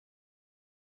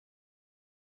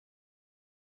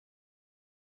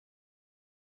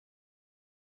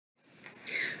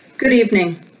Good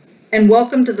evening, and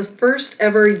welcome to the first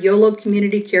ever Yolo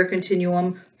Community Care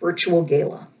Continuum Virtual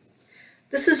Gala.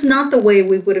 This is not the way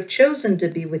we would have chosen to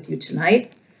be with you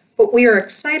tonight, but we are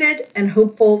excited and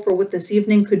hopeful for what this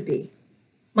evening could be.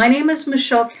 My name is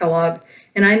Michelle Kellogg,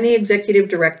 and I'm the Executive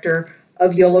Director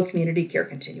of Yolo Community Care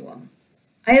Continuum.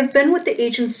 I have been with the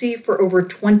agency for over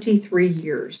 23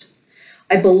 years.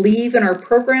 I believe in our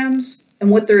programs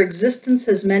and what their existence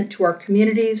has meant to our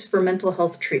communities for mental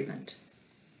health treatment.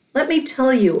 Let me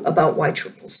tell you about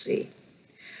YCCC.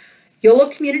 Yolo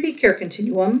Community Care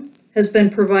Continuum has been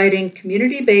providing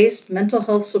community-based mental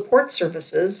health support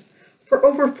services for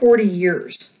over 40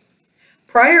 years.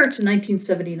 Prior to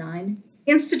 1979,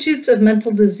 institutes of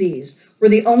mental disease were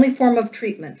the only form of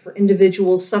treatment for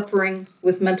individuals suffering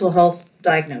with mental health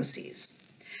diagnoses.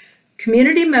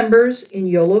 Community members in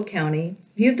Yolo County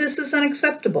viewed this as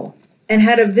unacceptable and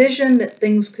had a vision that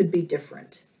things could be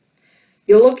different.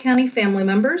 Yolo County family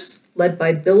members, led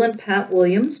by Bill and Pat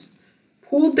Williams,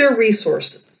 pooled their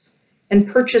resources and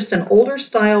purchased an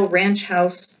older-style ranch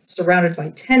house surrounded by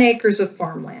 10 acres of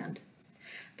farmland.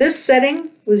 This setting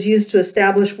was used to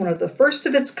establish one of the first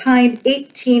of its kind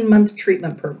 18-month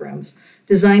treatment programs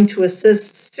designed to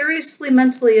assist seriously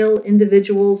mentally ill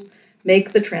individuals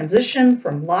make the transition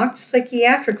from locked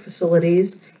psychiatric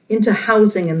facilities into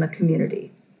housing in the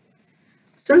community.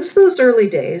 Since those early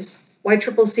days,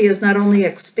 YCCC has not only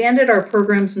expanded our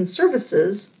programs and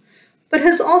services, but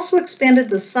has also expanded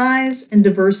the size and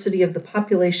diversity of the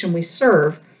population we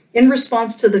serve in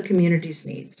response to the community's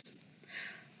needs.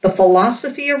 The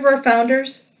philosophy of our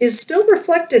founders is still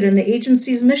reflected in the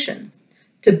agency's mission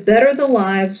to better the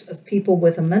lives of people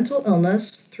with a mental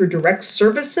illness through direct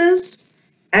services,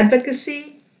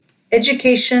 advocacy,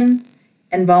 education,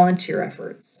 and volunteer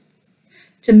efforts.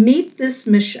 To meet this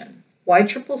mission,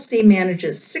 YCCC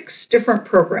manages 6 different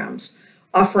programs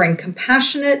offering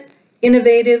compassionate,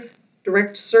 innovative,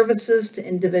 direct services to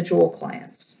individual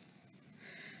clients.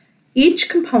 Each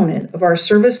component of our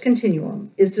service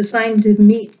continuum is designed to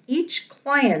meet each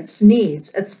client's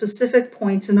needs at specific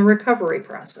points in the recovery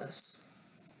process.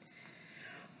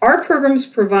 Our programs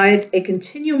provide a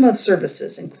continuum of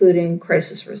services, including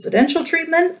crisis residential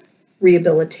treatment,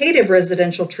 rehabilitative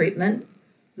residential treatment,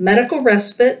 medical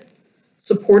respite,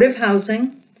 supportive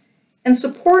housing, and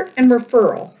support and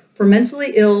referral for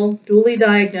mentally ill, dually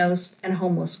diagnosed, and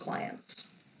homeless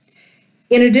clients.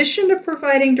 In addition to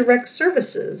providing direct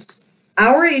services,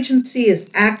 our agency is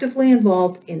actively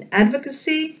involved in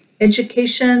advocacy,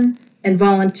 education, and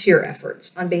volunteer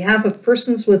efforts on behalf of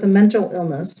persons with a mental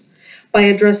illness by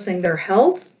addressing their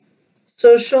health,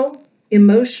 social,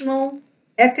 emotional,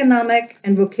 economic,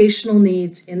 and vocational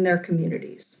needs in their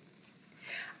communities.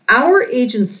 Our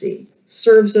agency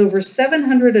serves over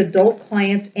 700 adult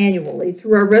clients annually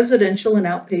through our residential and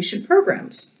outpatient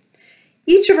programs.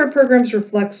 Each of our programs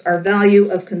reflects our value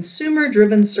of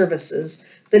consumer-driven services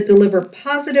that deliver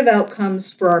positive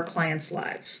outcomes for our clients'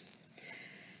 lives.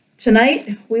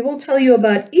 Tonight, we will tell you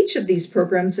about each of these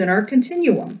programs in our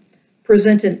continuum,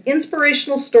 present an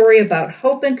inspirational story about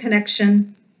hope and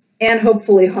connection, and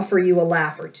hopefully offer you a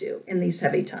laugh or two in these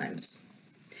heavy times.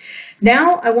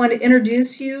 Now, I want to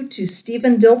introduce you to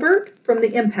Stephen Dilbert from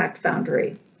the Impact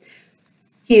Foundry.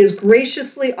 He has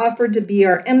graciously offered to be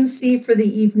our MC for the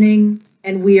evening,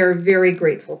 and we are very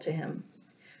grateful to him.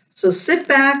 So sit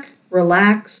back,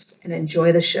 relax, and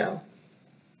enjoy the show.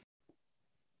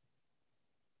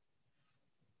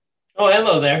 Oh,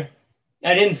 hello there.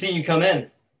 I didn't see you come in.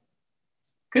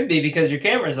 Could be because your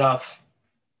camera's off.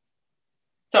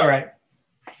 It's all right.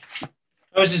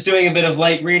 I was just doing a bit of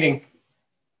light reading.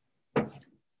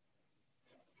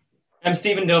 I'm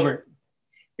Stephen Dilbert,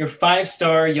 your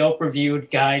 5-star Yelp-reviewed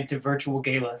guide to virtual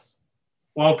galas.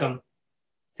 Welcome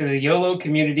to the Yolo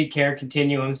Community Care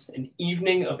Continuum's an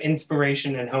evening of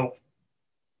inspiration and hope.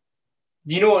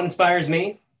 Do you know what inspires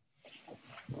me?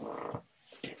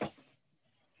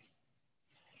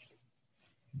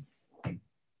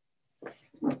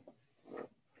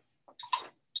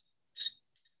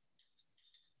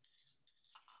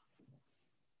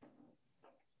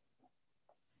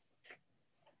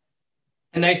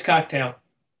 A nice cocktail.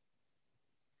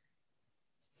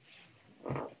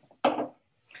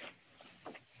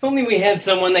 If only we had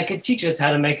someone that could teach us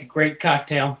how to make a great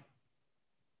cocktail.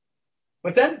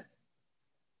 What's that?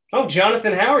 Oh,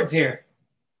 Jonathan Howard's here.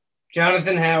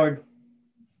 Jonathan Howard,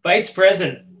 Vice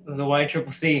President of the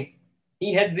YCCC.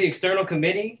 He heads the external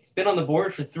committee. He's been on the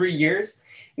board for 3 years,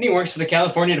 and he works for the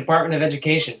California Department of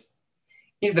Education.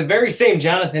 He's the very same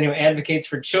Jonathan who advocates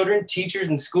for children, teachers,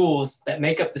 and schools that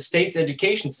make up the state's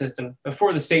education system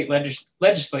before the state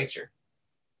legislature.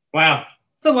 Wow,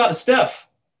 that's a lot of stuff.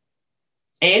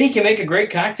 And he can make a great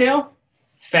cocktail?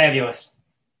 Fabulous.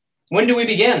 When do we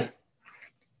begin?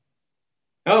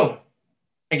 Oh,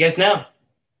 I guess now.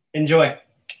 Enjoy.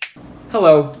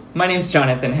 Hello, my name's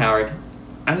Jonathan Howard.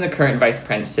 I'm the current Vice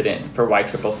President for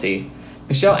YCCC.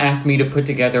 Michelle asked me to put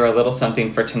together a little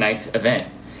something for tonight's event,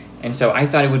 and so I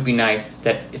thought it would be nice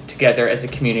that if together as a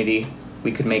community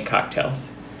we could make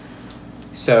cocktails.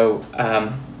 So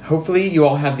hopefully you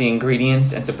all have the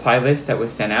ingredients and supply list that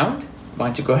was sent out. Why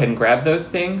don't you go ahead and grab those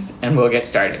things and we'll get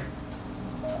started.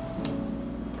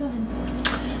 Go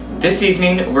ahead. This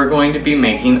evening we're going to be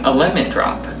making a lemon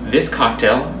drop. This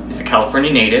cocktail is a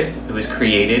California native. It was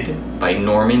created by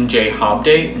Norman J.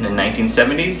 Hobday in the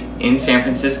 1970s in San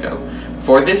Francisco.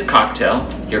 For this cocktail,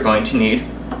 you're going to need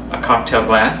a cocktail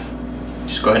glass.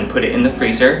 Just go ahead and put it in the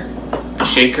freezer. A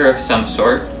shaker of some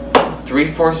sort.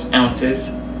 3/4 ounces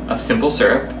of simple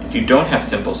syrup. If you don't have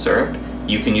simple syrup,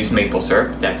 you can use maple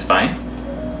syrup, that's fine.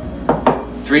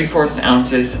 3/4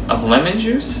 ounces of lemon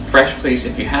juice, fresh please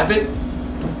if you have it,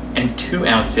 and 2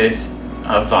 ounces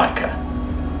of vodka.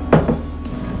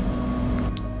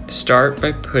 Start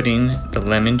by putting the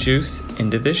lemon juice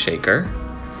into the shaker.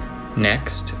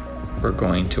 Next, we're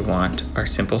going to want our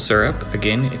simple syrup.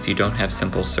 Again, if you don't have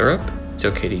simple syrup, it's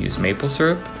okay to use maple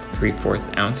syrup, 3/4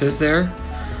 ounces there.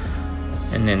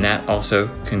 And then that also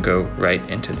can go right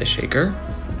into the shaker.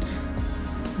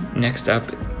 Next up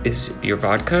is your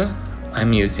vodka.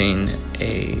 I'm using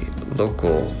a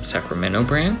local Sacramento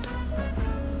brand.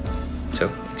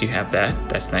 So if you have that,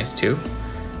 that's nice too.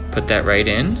 Put that right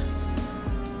in.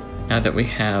 Now that we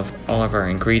have all of our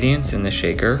ingredients in the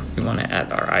shaker, we want to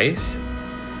add our ice.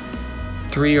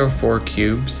 3 or 4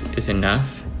 cubes is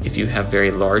enough. If you have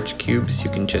very large cubes, you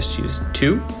can just use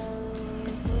 2.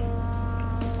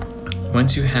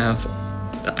 Once you have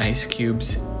the ice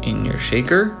cubes in your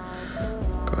shaker,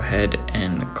 go ahead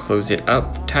and close it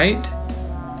up tight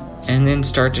and then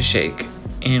start to shake.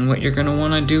 And what you're going to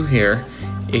want to do here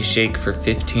is shake for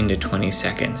 15 to 20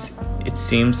 seconds. It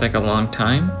seems like a long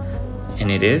time, and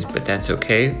it is, but that's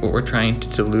okay. What we're trying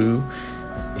to do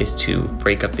is to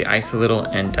break up the ice a little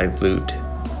and dilute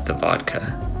the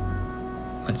vodka.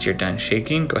 Once you're done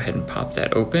shaking, go ahead and pop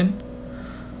that open.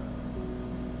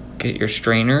 Get your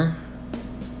strainer,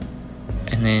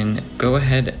 and then go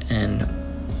ahead and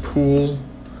pull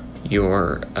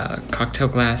your cocktail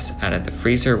glass out of the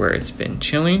freezer where it's been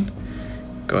chilling.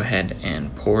 Go ahead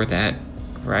and pour that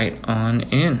right on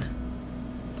in.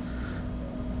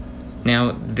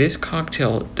 Now, this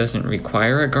cocktail doesn't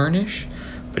require a garnish,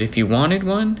 but if you wanted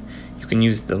one, you can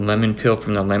use the lemon peel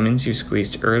from the lemons you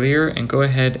squeezed earlier and go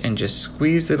ahead and just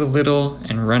squeeze it a little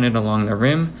and run it along the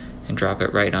rim and drop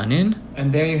it right on in.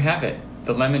 And there you have it,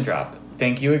 the lemon drop.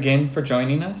 Thank you again for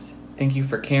joining us. Thank you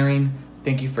for caring.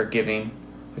 Thank you for giving.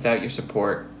 Without your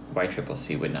support,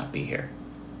 YCCC would not be here.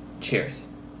 Cheers.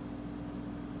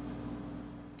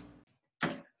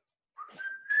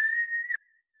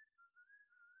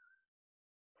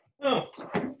 Oh,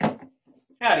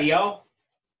 howdy, y'all.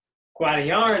 Quite a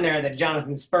yarn there that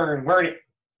Jonathan spurned, weren't it?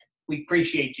 We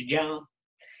appreciate you, John.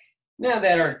 Now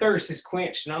that our thirst is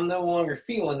quenched and I'm no longer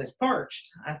feeling this parched,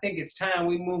 I think it's time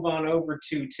we move on over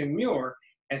to Timur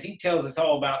as he tells us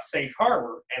all about Safe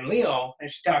Harbor, and Leo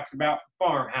as she talks about the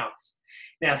farmhouse.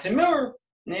 Now, Timur,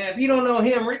 if you don't know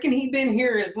him, reckon he been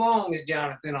here as long as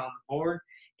Jonathan on the board,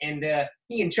 and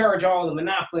he can charge all the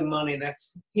monopoly money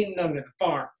that's hidden under the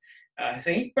farm.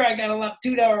 So he probably got a lot of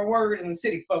 $2 words and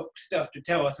city folk stuff to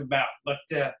tell us about, but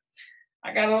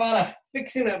I got a lot of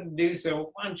fixing up to do,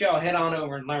 so why don't y'all head on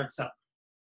over and learn something.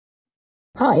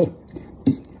 Hi,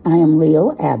 I am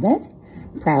Leo Abbott,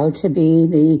 proud to be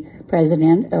the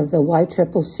president of the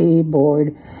YCCC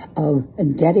board of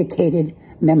dedicated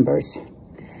members.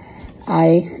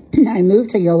 I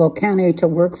moved to Yolo County to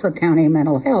work for county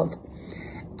mental health.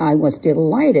 I was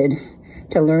delighted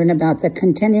to learn about the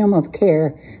continuum of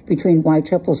care between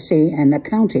YCCC and the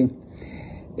county.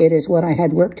 It is what I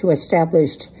had worked to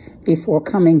establish before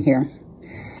coming here.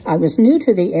 I was new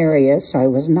to the area, so I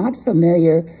was not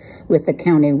familiar with the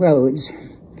county roads.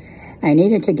 I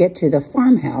needed to get to the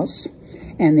farmhouse,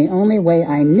 and the only way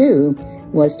I knew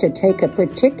was to take a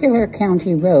particular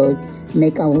county road,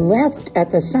 make a left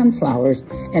at the sunflowers,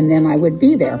 and then I would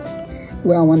be there.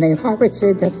 Well, when they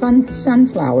harvested the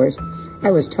sunflowers,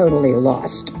 I was totally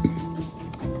lost.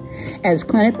 As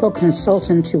clinical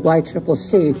consultant to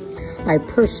YCCC, I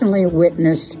personally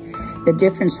witnessed the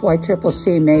difference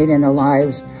YCCC made in the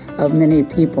lives of many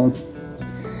people.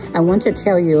 I want to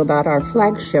tell you about our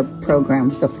flagship program,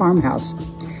 the Farmhouse.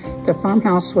 The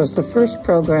Farmhouse was the first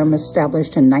program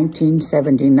established in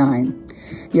 1979.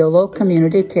 Yolo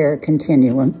Community Care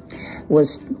Continuum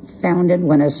was founded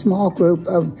when a small group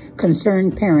of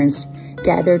concerned parents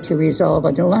gathered to resolve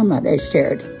a dilemma they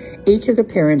shared. Each of the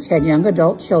parents had young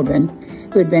adult children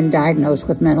who had been diagnosed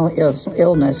with mental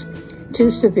illness too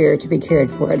severe to be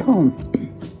cared for at home.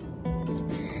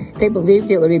 They believed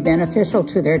it would be beneficial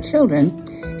to their children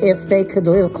if they could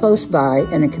live close by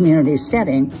in a community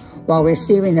setting while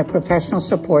receiving the professional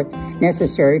support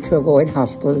necessary to avoid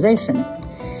hospitalization.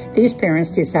 These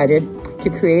parents decided to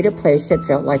create a place that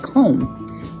felt like home,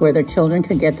 where their children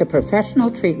could get the professional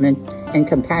treatment and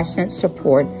compassionate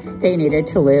support they needed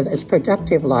to live as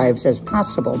productive lives as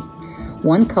possible.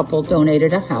 One couple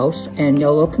donated a house, and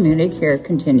Yolo Community Care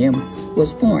Continuum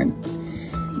was born.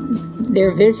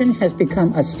 Their vision has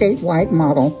become a statewide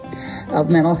model of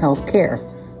mental health care.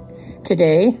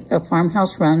 Today, the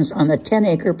farmhouse runs on the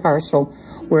 10-acre parcel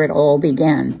where it all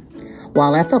began.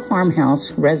 While at the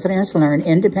farmhouse, residents learn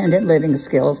independent living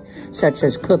skills such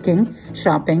as cooking,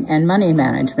 shopping, and money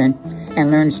management,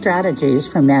 and learn strategies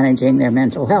for managing their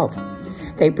mental health.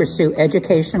 They pursue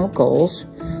educational goals,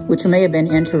 which may have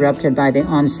been interrupted by the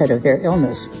onset of their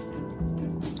illness.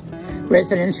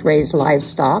 Residents raise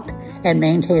livestock and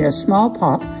maintain a small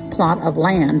plot of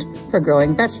land for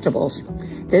growing vegetables.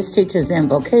 This teaches them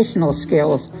vocational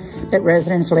skills that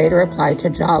residents later apply to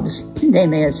jobs they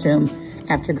may assume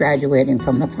after graduating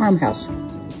from the farmhouse.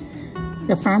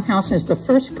 The farmhouse is the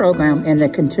first program in the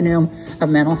continuum of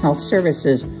mental health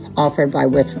services offered by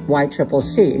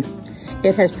YCCC.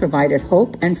 It has provided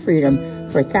hope and freedom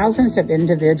for thousands of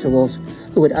individuals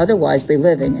who would otherwise be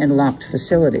living in locked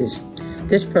facilities.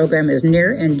 This program is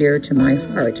near and dear to my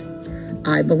heart.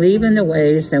 I believe in the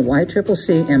ways that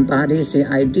YCCC embodies the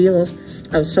ideals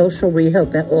of social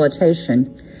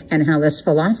rehabilitation and how this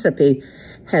philosophy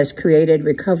has created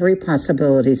recovery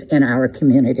possibilities in our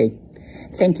community.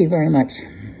 Thank you very much.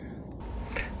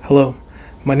 Hello,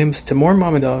 my name is Timur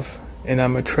Mamedov, and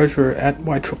I'm a treasurer at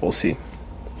YCCC.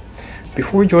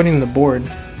 Before joining the board,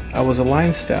 I was a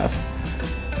line staff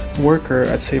worker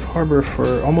at Safe Harbor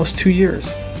for almost 2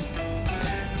 years.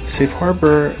 Safe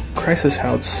Harbor Crisis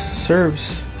House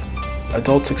serves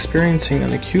adults experiencing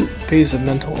an acute phase of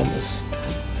mental illness.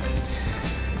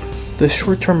 This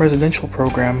short-term residential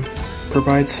program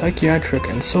provides psychiatric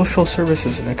and social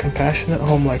services in a compassionate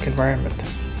home-like environment.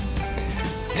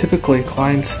 Typically,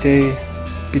 clients stay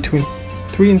between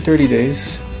 3 and 30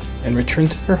 days and return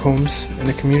to their homes in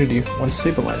the community once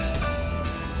stabilized.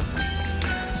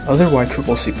 Other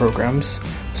YCCC programs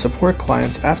support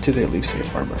clients after they leave Safe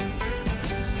Harbor.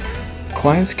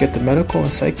 Clients get the medical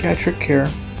and psychiatric care,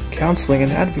 counseling,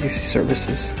 and advocacy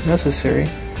services necessary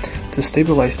to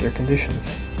stabilize their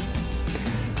conditions.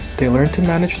 They learn to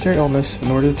manage their illness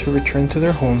in order to return to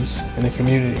their homes in the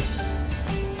community.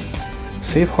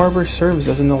 Safe Harbor serves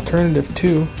as an alternative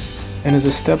to and is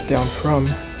a step down from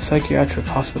psychiatric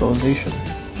hospitalization.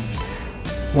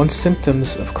 Once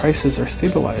symptoms of crisis are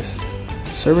stabilized,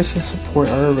 service and support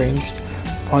are arranged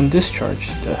upon discharge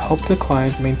that help the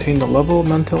client maintain the level of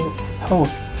mental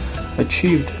health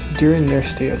achieved during their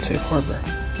stay at Safe Harbor.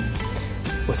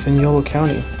 Within Yolo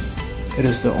County, it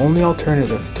is the only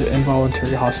alternative to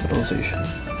involuntary hospitalization.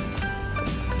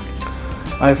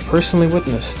 I have personally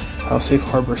witnessed how Safe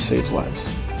Harbor saves lives.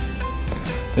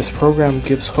 This program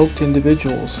gives hope to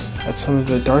individuals at some of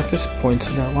the darkest points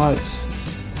in their lives.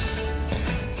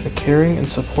 The caring and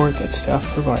support that staff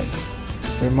provide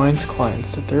reminds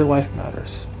clients that their life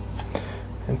matters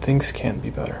and things can be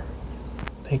better.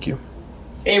 Thank you.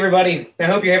 Hey everybody, I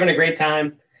hope you're having a great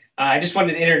time. I just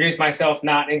wanted to introduce myself,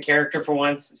 not in character for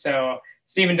once. So,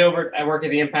 Stephen Dobert, I work at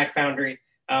the Impact Foundry.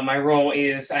 My role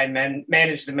is I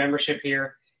manage the membership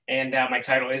here, and my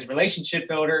title is Relationship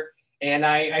Builder. And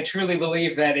I truly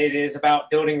believe that it is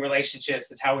about building relationships.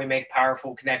 It's how we make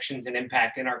powerful connections and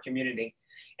impact in our community.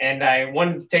 And I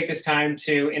wanted to take this time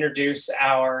to introduce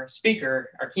our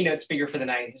speaker, our keynote speaker for the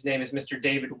night. His name is Mr.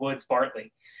 David Woods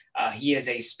Bartley. He is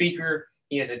a speaker,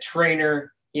 he is a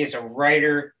trainer, he is a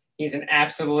writer. He's an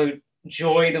absolute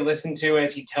joy to listen to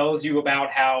as he tells you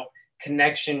about how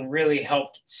connection really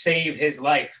helped save his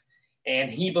life.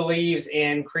 And he believes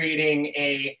in creating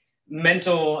a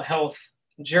mental health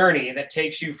journey that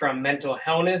takes you from mental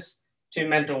illness to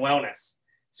mental wellness.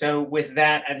 So with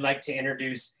that, I'd like to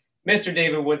introduce Mr.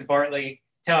 David Woods Bartley,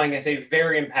 telling us a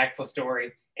very impactful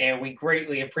story. And we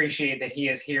greatly appreciate that he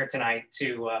is here tonight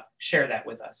to share that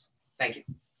with us. Thank you.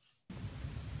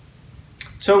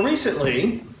 So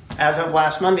recently, as of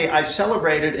last Monday, I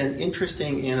celebrated an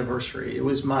interesting anniversary. It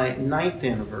was my 9th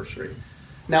anniversary.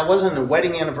 Now, it wasn't a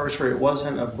wedding anniversary. It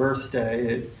wasn't a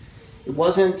birthday. It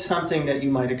wasn't something that you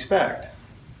might expect.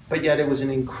 but yet it was an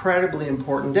incredibly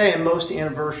important day, and most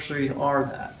anniversaries are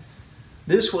that.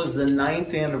 This was the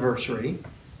 9th anniversary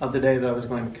of the day that I was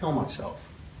going to kill myself.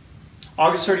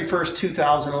 August 31st,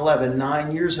 2011,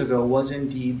 9 years ago, was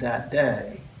indeed that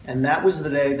day. And that was the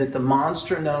day that the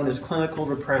monster known as clinical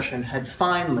depression had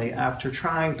finally, after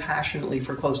trying passionately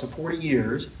for close to 40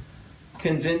 years,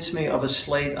 convinced me of a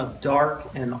slate of dark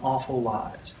and awful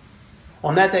lies.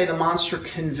 On that day, the monster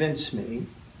convinced me,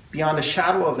 beyond a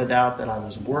shadow of a doubt, that I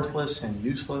was worthless and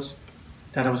useless,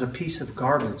 that I was a piece of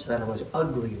garbage, that I was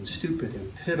ugly and stupid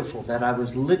and pitiful, that I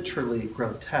was literally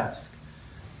grotesque.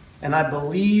 And I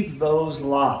believed those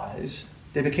lies.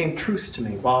 They became truths to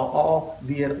me. While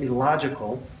albeit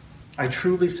illogical, I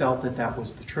truly felt that that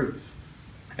was the truth.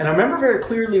 And I remember very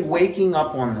clearly waking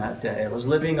up on that day. I was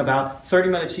living about 30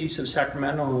 minutes east of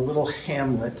Sacramento in a little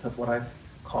hamlet of what I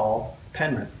call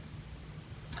Penryn.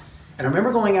 And I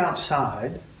remember going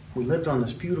outside. We lived on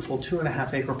this beautiful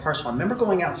 2.5-acre parcel. I remember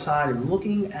going outside and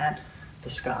looking at the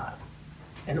sky.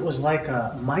 And it was like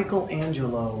a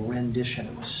Michelangelo rendition.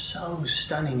 It was so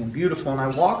stunning and beautiful. And I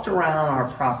walked around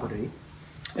our property,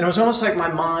 and it was almost like my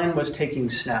mind was taking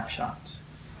snapshots.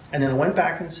 And then I went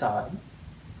back inside,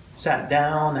 sat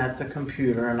down at the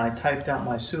computer, and I typed out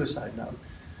my suicide note.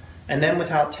 And then,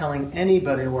 without telling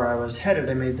anybody where I was headed,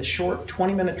 I made the short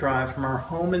 20-minute drive from our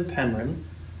home in Penryn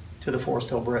to the Forest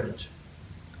Hill Bridge.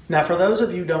 Now, for those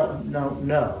of you who don't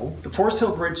know, the Forest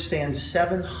Hill Bridge stands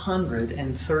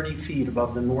 730 feet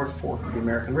above the North Fork of the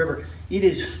American River. It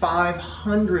is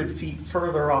 500 feet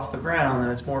further off the ground than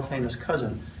its more famous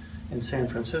cousin in San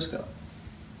Francisco.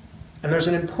 And there's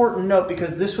an important note,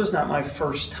 because this was not my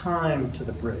first time to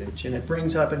the bridge, and it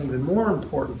brings up an even more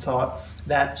important thought,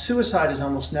 that suicide is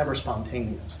almost never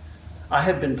spontaneous. I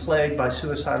had been plagued by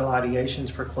suicidal ideations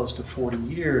for close to 40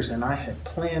 years, and I had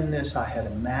planned this, I had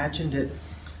imagined it.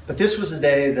 But this was the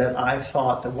day that I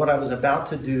thought that what I was about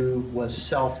to do was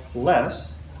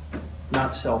selfless,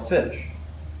 not selfish.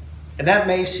 And that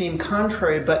may seem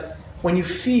contrary, but when you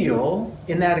feel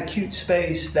in that acute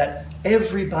space that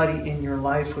everybody in your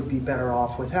life would be better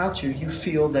off without you, you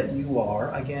feel that you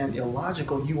are, again,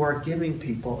 illogical, you are giving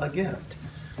people a gift.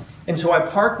 And so I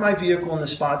parked my vehicle in the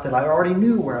spot that I already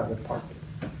knew where I would park it.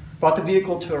 Brought the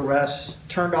vehicle to a rest,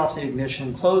 turned off the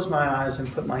ignition, closed my eyes,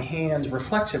 and put my hands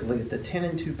reflexively at the 10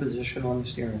 and 2 position on the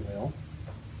steering wheel.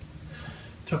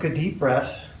 Took a deep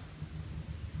breath,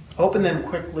 opened them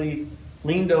quickly,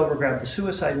 leaned over, grabbed the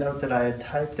suicide note that I had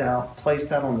typed out,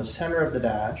 placed that on the center of the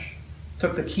dash,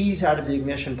 took the keys out of the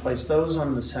ignition, placed those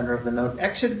on the center of the note,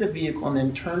 exited the vehicle, and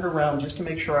then turned around just to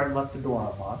make sure I'd left the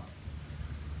door unlocked.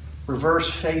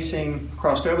 Reverse facing,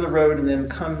 crossed over the road, and then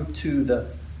come to the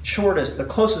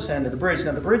closest end of the bridge.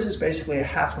 Now, the bridge is basically a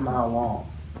half a mile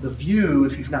long. The view,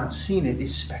 if you've not seen it,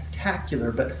 is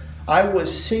spectacular, but I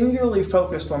was singularly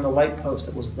focused on the light post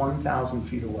that was 1,000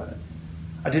 feet away.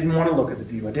 I didn't want to look at the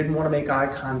view. I didn't want to make eye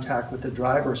contact with the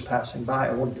drivers passing by.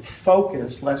 I wanted to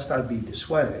focus, lest I be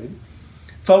dissuaded,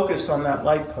 focused on that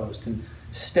light post, and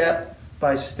step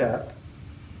by step,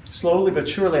 slowly but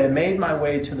surely, I made my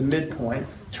way to the midpoint,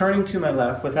 turning to my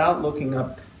left without looking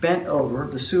up, bent over,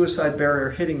 the suicide barrier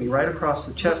hitting me right across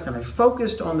the chest, and I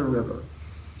focused on the river.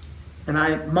 And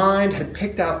my mind had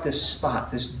picked out this spot,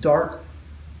 this dark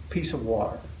piece of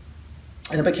water.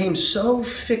 And it became so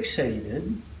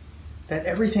fixated that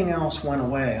everything else went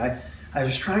away. I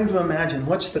was trying to imagine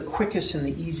what's the quickest and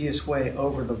the easiest way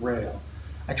over the rail.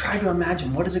 I tried to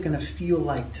imagine what is it going to feel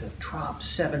like to drop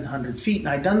 700 feet. And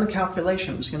I'd done the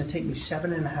calculation. It was going to take me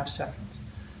 7.5 seconds.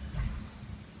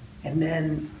 And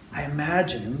then I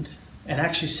imagined and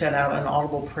actually set out an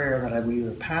audible prayer that I would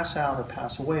either pass out or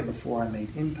pass away before I made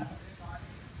impact.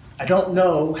 I don't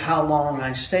know how long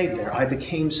I stayed there. I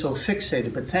became so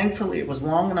fixated, but thankfully it was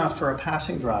long enough for a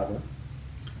passing driver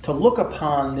to look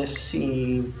upon this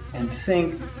scene and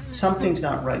think, something's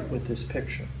not right with this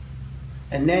picture.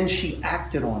 And then she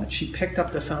acted on it. She picked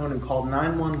up the phone and called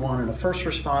 911, and a first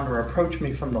responder approached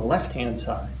me from the left-hand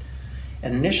side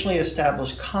and initially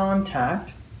established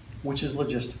contact, which is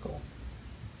logistical.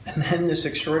 And then this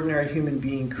extraordinary human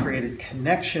being created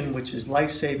connection, which is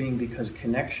life-saving, because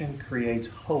connection creates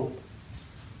hope,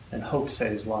 and hope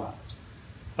saves lives.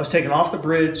 I was taken off the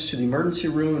bridge to the emergency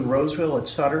room in Roseville at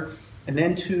Sutter, and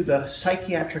then to the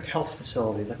psychiatric health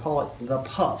facility. They call it the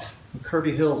Puff in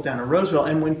Kirby Hills down in Roseville.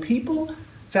 And when people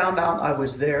found out I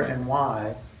was there and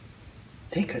why,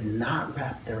 they could not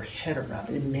wrap their head around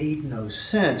it. It made no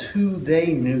sense. Who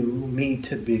they knew me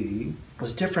to be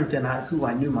was different than who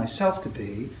I knew myself to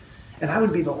be. And I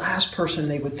would be the last person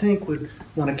they would think would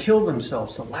want to kill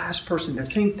themselves, the last person to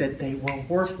think that they were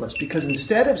worthless. Because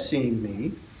instead of seeing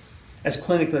me as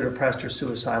clinically depressed or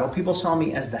suicidal. People saw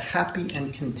me as the happy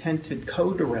and contented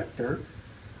co-director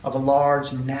of a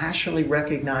large, nationally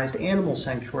recognized animal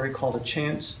sanctuary called A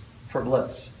Chance for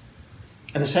Bliss.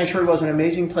 And the sanctuary was an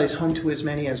amazing place, home to as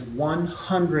many as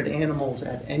 100 animals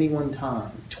at any one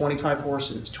time. 25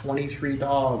 horses, 23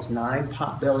 dogs, 9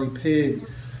 pot-bellied pigs,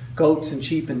 goats and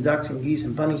sheep and ducks and geese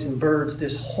and bunnies and birds,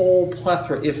 this whole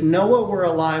plethora. If Noah were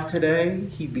alive today,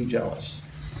 he'd be jealous.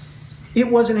 It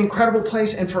was an incredible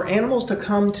place, and for animals to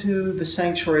come to the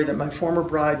sanctuary that my former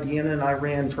bride, Deanna, and I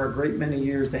ran for a great many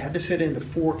years, they had to fit into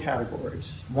 4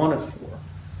 categories, one of 4.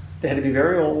 They had to be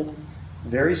very old,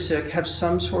 very sick, have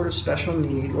some sort of special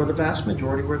need, or the vast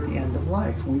majority were at the end of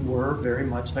life. We were very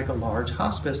much like a large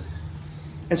hospice.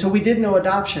 And so we did no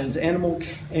adoptions.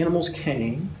 Animals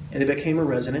came, and they became a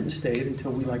resident and stayed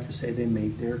until, we like to say, they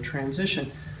made their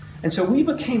transition. And so we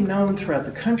became known throughout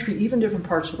the country, even different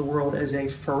parts of the world, as a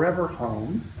forever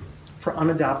home for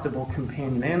unadoptable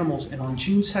companion animals. And on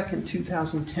June 2nd,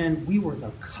 2010, we were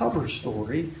the cover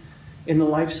story in the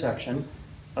life section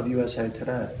of USA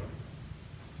Today.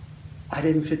 I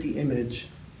didn't fit the image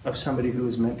of somebody who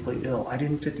was mentally ill. I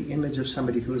didn't fit the image of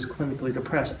somebody who was clinically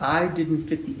depressed. I didn't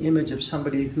fit the image of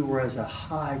somebody who was a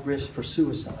high risk for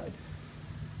suicide.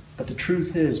 But the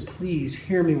truth is, please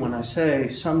hear me when I say,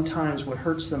 sometimes what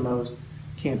hurts the most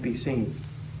can't be seen.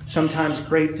 Sometimes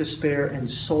great despair and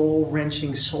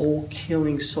soul-wrenching,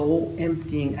 soul-killing,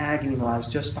 soul-emptying agony lies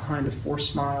just behind a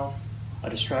forced smile, a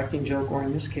distracting joke, or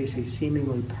in this case, a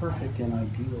seemingly perfect and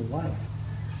ideal life.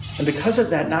 And because of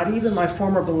that, not even my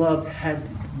former beloved had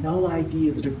no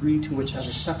idea the degree to which I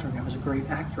was suffering. I was a great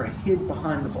actor. I hid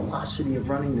behind the velocity of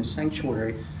running this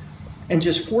sanctuary. And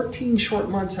just 14 short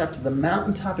months after the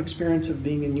mountaintop experience of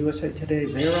being in USA Today,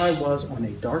 there I was on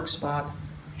a dark spot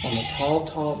on a tall,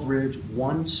 tall bridge,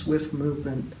 one swift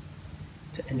movement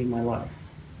to ending my life.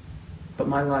 But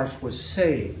my life was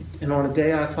saved. And on a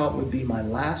day I thought would be my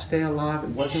last day alive, it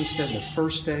was instead the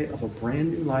first day of a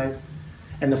brand new life.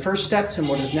 And the first steps in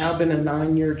what has now been a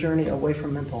 9-year journey away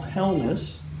from mental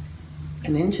illness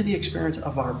and into the experience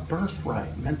of our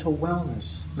birthright, mental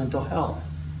wellness, mental health.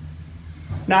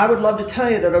 Now, I would love to tell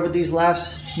you that over these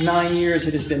last 9 years,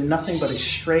 it has been nothing but a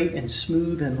straight and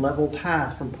smooth and level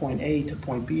path from point A to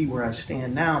point B where I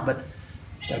stand now, but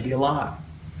that'd be a lie.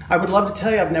 I would love to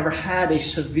tell you I've never had a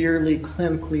severely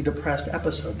clinically depressed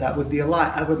episode. That would be a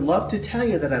lie. I would love to tell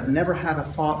you that I've never had a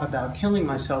thought about killing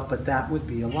myself, but that would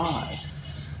be a lie.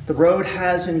 The road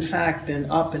has, in fact,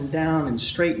 been up and down and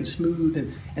straight and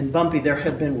smooth and bumpy. There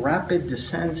have been rapid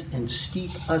descents and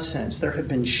steep ascents. There have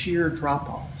been sheer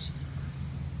drop-offs.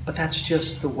 But that's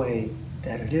just the way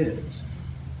that it is.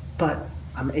 But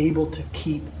I'm able to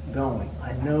keep going.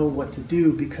 I know what to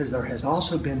do because there has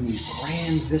also been these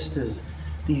grand vistas,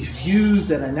 these views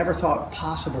that I never thought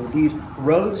possible, these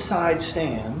roadside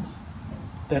stands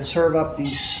that serve up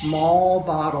these small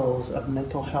bottles of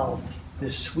mental health,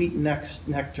 this sweet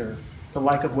nectar, the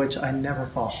like of which I never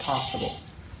thought possible.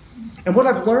 And what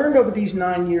I've learned over these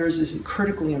 9 years is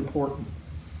critically important.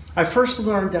 I first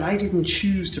learned that I didn't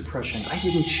choose depression. I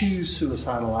didn't choose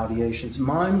suicidal ideations.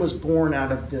 Mine was born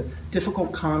out of the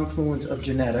difficult confluence of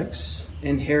genetics,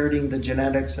 inheriting the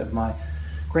genetics of my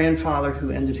grandfather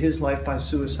who ended his life by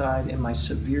suicide and my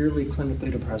severely clinically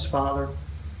depressed father.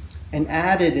 And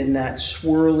added in that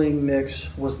swirling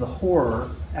mix was the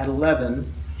horror at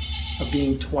 11 of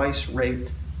being twice raped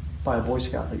by a Boy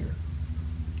Scout leader.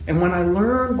 And when I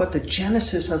learned what the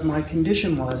genesis of my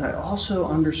condition was, I also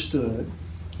understood,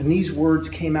 and these words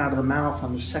came out of the mouth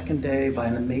on the second day by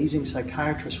an amazing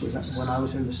psychiatrist when I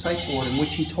was in the psych ward, in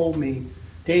which he told me,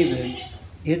 David,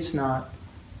 it's not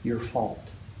your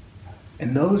fault.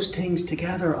 And those things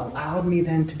together allowed me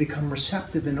then to become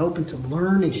receptive and open to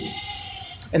learning.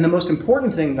 And the most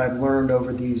important thing that I've learned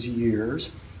over these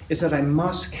years is that I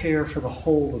must care for the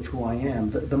whole of who I am.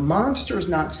 The monster is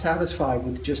not satisfied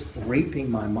with just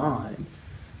raping my mind.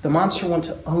 The monster wants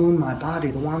to own my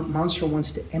body. The monster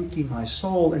wants to empty my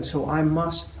soul. And so I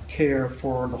must care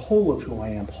for the whole of who I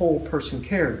am, whole person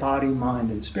care, body,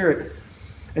 mind, and spirit.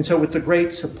 And so with the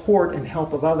great support and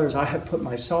help of others, I have put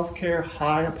my self-care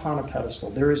high upon a pedestal.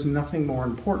 There is nothing more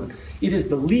important. It is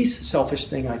the least selfish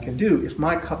thing I can do. If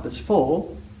my cup is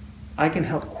full, I can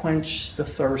help quench the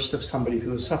thirst of somebody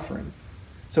who is suffering.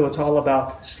 So it's all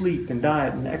about sleep and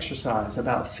diet and exercise,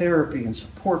 about therapy and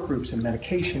support groups and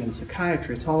medication and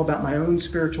psychiatry. It's all about my own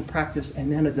spiritual practice and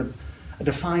then a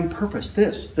defined purpose.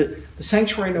 The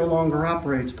sanctuary no longer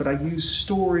operates, but I use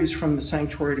stories from the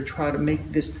sanctuary to try to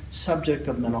make this subject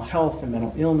of mental health and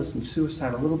mental illness and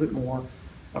suicide a little bit more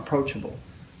approachable.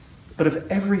 But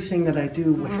of everything that I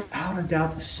do, without a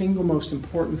doubt, the single most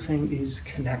important thing is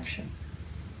connection.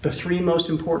 The three most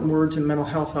important words in mental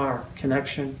health are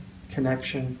connection,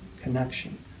 connection,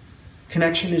 connection.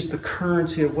 Connection is the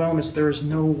currency of wellness. There is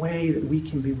no way that we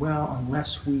can be well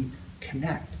unless we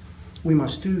connect. We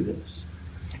must do this.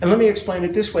 And let me explain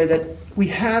it this way, that we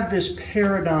have this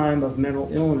paradigm of mental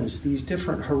illness, these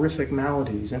different horrific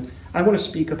maladies. And I want to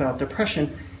speak about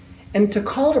depression. And to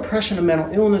call depression a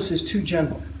mental illness is too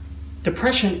general.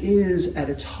 Depression is, at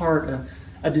its heart,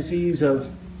 a disease of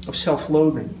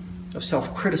self-loathing, of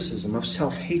self-criticism, of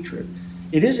self-hatred.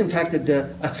 It is, in fact,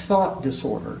 a thought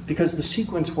disorder, because the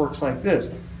sequence works like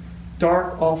this.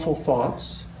 Dark, awful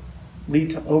thoughts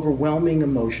lead to overwhelming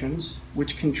emotions,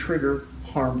 which can trigger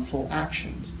harmful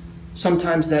actions.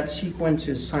 Sometimes that sequence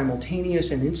is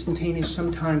simultaneous and instantaneous.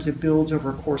 Sometimes it builds over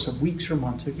a course of weeks or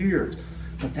months or years.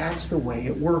 But that's the way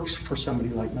it works for somebody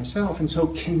like myself. And so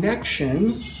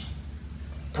connection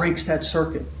breaks that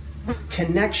circuit.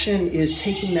 Connection is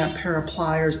taking that pair of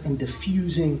pliers and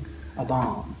diffusing a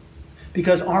bomb.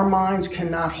 Because our minds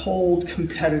cannot hold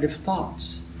competitive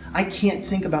thoughts. I can't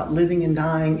think about living and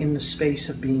dying in the space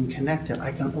of being connected.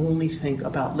 I can only think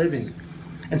about living.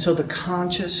 And so the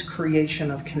conscious creation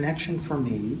of connection for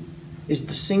me is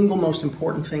the single most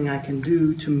important thing I can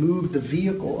do to move the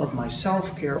vehicle of my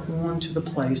self-care onto the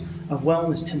place of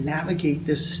wellness, to navigate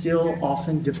this still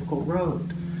often difficult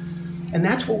road. And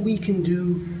that's what we can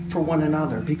do for one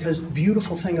another, because the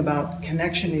beautiful thing about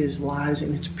connection lies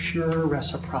in its pure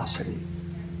reciprocity.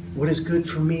 What is good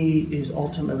for me is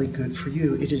ultimately good for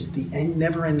you. It is the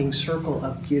never-ending circle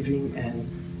of giving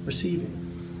and receiving.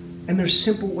 And there's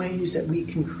simple ways that we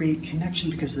can create connection,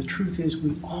 because the truth is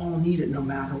we all need it no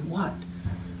matter what.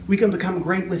 We can become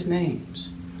great with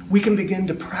names. We can begin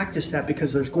to practice that,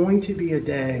 because there's going to be a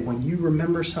day when you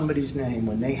remember somebody's name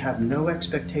when they have no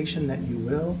expectation that you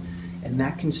will, and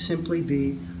that can simply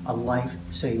be a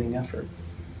life-saving effort.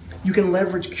 You can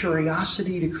leverage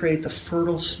curiosity to create the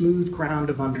fertile, smooth ground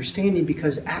of understanding,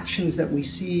 because actions that we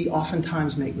see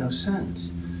oftentimes make no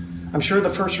sense. I'm sure the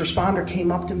first responder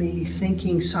came up to me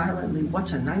thinking silently,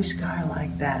 what's a nice guy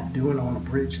like that doing on a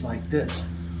bridge like this?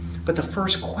 But the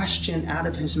first question out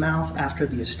of his mouth after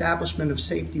the establishment of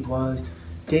safety was,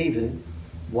 David,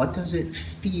 what does it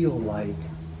feel like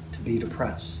to be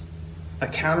depressed? A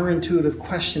counterintuitive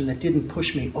question that didn't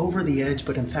push me over the edge,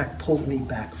 but in fact pulled me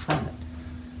back from it.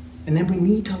 And then we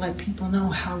need to let people know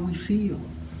how we feel.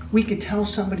 We could tell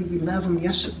somebody we love them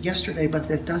yesterday, but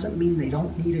that doesn't mean they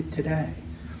don't need it today.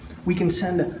 We can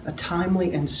send a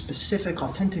timely and specific,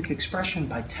 authentic expression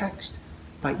by text,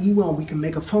 by email. We can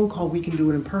make a phone call. We can do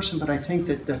it in person. But I think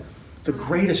that the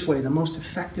greatest way, the most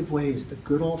effective way, is the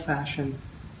good old-fashioned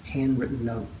handwritten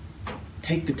note.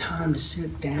 Take the time to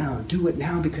sit down. Do it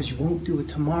now, because you won't do it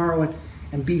tomorrow.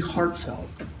 And be heartfelt.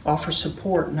 Offer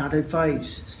support, not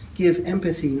advice. Give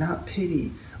empathy, not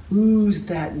pity. Ooze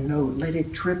that note. Let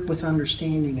it drip with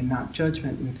understanding and not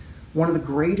judgment. And one of the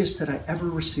greatest that I ever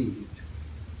received,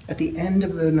 at the end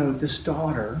of the note, this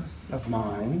daughter of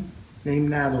mine, named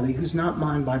Natalie, who's not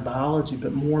mine by biology,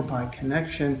 but more by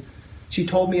connection, she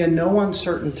told me in no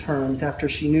uncertain terms, after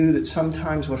she knew that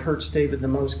sometimes what hurts David the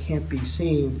most can't be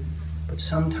seen, but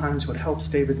sometimes what helps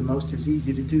David the most is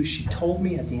easy to do. She told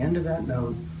me at the end of that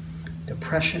note,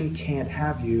 depression can't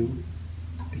have you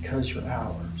because you're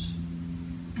ours.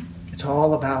 It's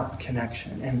all about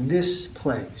connection. And this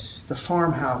place, the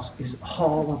farmhouse, is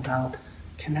all about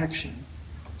connection.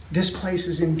 This place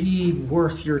is indeed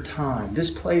worth your time. This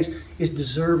place is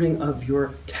deserving of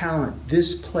your talent.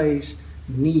 This place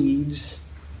needs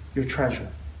your treasure.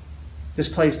 This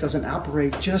place doesn't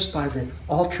operate just by the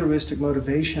altruistic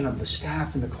motivation of the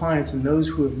staff and the clients and those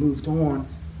who have moved on.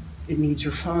 It needs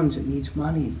your funds. It needs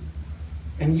money.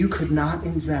 And you could not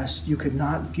invest, you could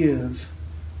not give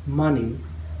money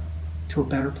to a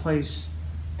better place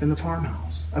than the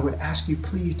farmhouse. I would ask you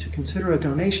please to consider a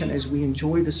donation as we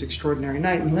enjoy this extraordinary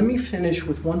night. And let me finish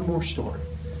with one more story.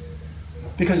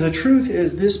 Because the truth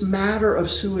is, this matter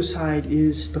of suicide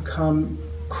is become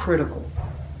critical.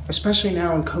 Especially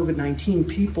now in COVID-19,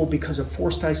 people, because of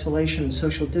forced isolation and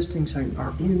social distancing,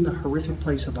 are in the horrific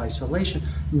place of isolation.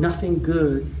 Nothing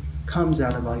good comes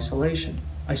out of isolation.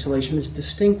 Isolation is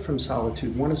distinct from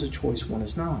solitude. One is a choice, one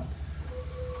is not.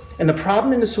 And the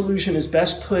problem and the solution is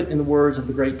best put in the words of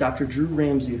the great Dr. Drew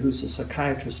Ramsey, who's a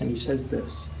psychiatrist, and he says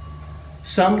this: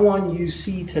 someone you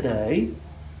see today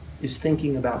is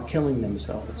thinking about killing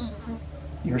themselves.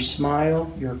 Your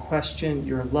smile, your question,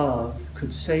 your love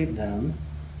could save them.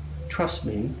 Trust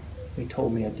me, they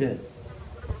told me it did.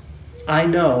 I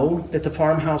know that the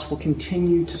farmhouse will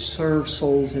continue to serve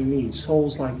souls in need,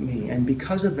 souls like me. And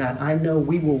because of that, I know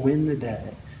we will win the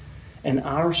day. And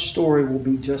our story will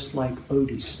be just like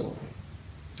Odie's story.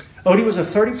 Odie was a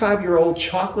 35-year-old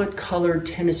chocolate-colored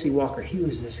Tennessee Walker. He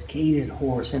was this gaited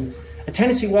horse. And a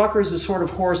Tennessee Walker is the sort of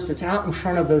horse that's out in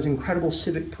front of those incredible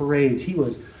civic parades. He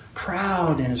was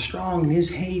proud and strong in his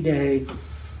heyday.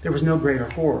 There was no greater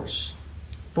horse.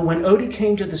 But when Odie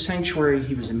came to the sanctuary,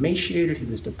 he was emaciated, he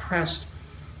was depressed,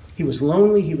 he was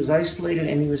lonely, he was isolated,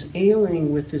 and he was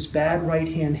ailing with this bad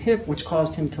right-hand hip, which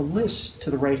caused him to list to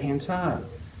the right-hand side.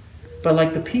 But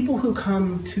like the people who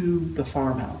come to the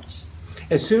farmhouse,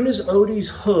 as soon as Odie's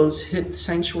hooves hit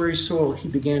sanctuary soil, he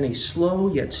began a slow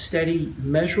yet steady,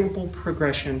 measurable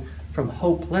progression from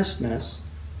hopelessness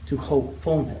to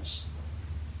hopefulness.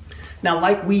 Now,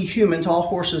 like we humans, all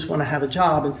horses want to have a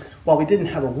job, and while we didn't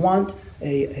have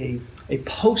a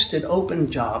posted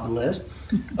open job list,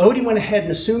 Odie went ahead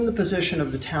and assumed the position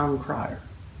of the town crier.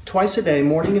 Twice a day,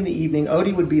 morning and the evening,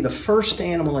 Odie would be the first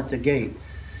animal at the gate.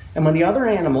 And when the other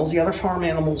animals, the other farm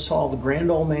animals, saw the grand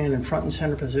old man in front and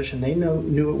center position, they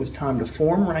knew it was time to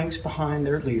form ranks behind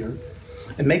their leader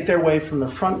and make their way from the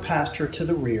front pasture to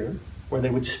the rear, where they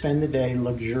would spend the day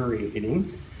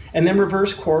luxuriating, and then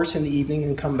reverse course in the evening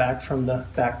and come back from the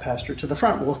back pasture to the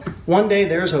front. Well, one day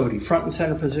there's Odie, front and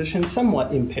center position,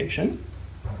 somewhat impatient.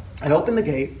 I open the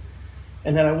gate,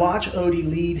 and then I watch Odie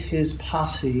lead his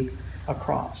posse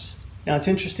across. Now, it's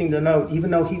interesting to note,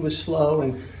 even though he was slow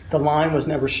and the line was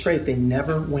never straight, they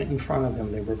never went in front of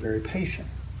him. They were very patient.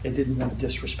 They didn't want to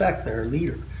disrespect their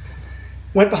leader.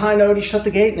 Went behind Odie, shut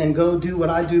the gate, and then go do what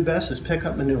I do best, is pick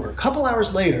up manure. A couple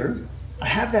hours later, I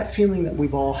have that feeling that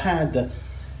we've all had, the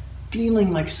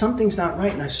feeling like something's not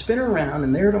right, and I spin around,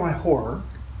 and there to my horror,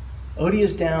 Odie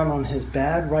is down on his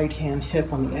bad right-hand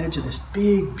hip on the edge of this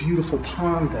big, beautiful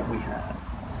pond that we had.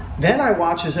 Then I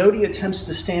watch as Odie attempts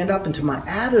to stand up, and to my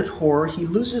added horror, he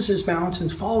loses his balance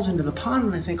and falls into the pond,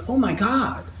 and I think, oh my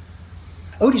God,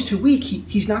 Odie's too weak.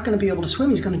 He's not going to be able to swim.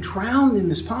 He's going to drown in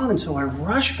this pond. And so I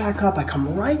rush back up. I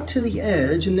come right to the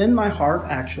edge, and then my heart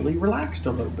actually relaxed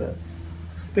a little bit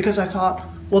because I thought,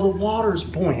 well, the water's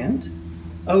buoyant.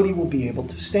 Odie will be able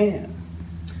to stand.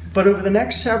 But over the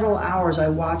next several hours, I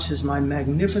watched as my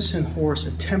magnificent horse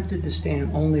attempted to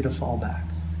stand only to fall back.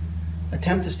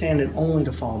 Attempt to stand and only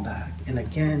to fall back, and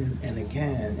again,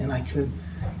 and I could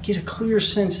get a clear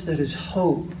sense that his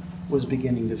hope was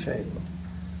beginning to fade.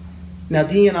 Now,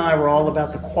 Dee and I were all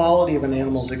about the quality of an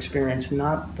animal's experience,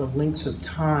 not the length of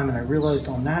time, and I realized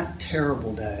on that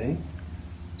terrible day,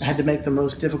 I had to make the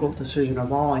most difficult decision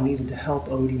of all. I needed to help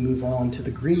Odie move on to the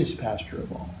greenest pasture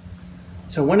of all.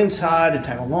 So I went inside and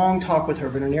had a long talk with our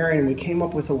veterinarian, and we came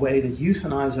up with a way to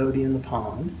euthanize Odie in the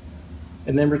pond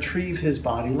and then retrieve his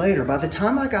body later. By the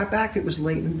time I got back, it was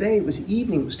late in the day, it was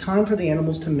evening, it was time for the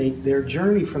animals to make their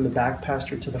journey from the back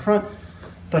pasture to the front.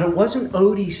 But it wasn't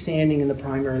Odie standing in the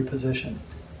primary position.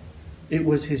 It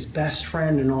was his best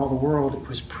friend in all the world. It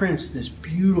was Prince, this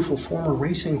beautiful former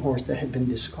racing horse that had been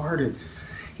discarded.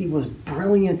 He was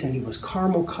brilliant, and he was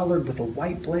caramel colored with a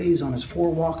white blaze on his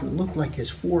forewalk, and it looked like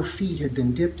his 4 feet had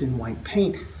been dipped in white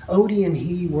paint. Odie and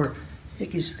he were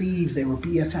thick as thieves. They were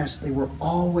BFS. They were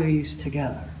always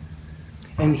together.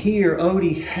 And here,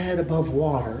 Odie, head above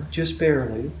water, just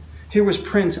barely. Here was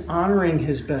Prince honoring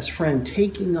his best friend,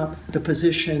 taking up the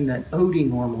position that Odie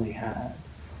normally had.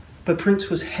 But Prince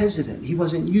was hesitant. He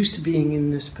wasn't used to being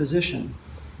in this position.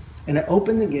 And I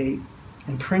opened the gate,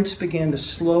 and Prince began to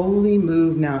slowly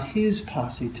move now his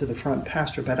posse to the front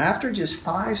pasture. But after just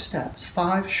 5 steps,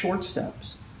 5 short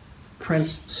steps,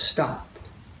 Prince stopped.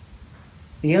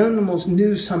 The animals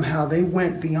knew somehow they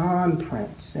went beyond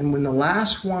Prince. And when the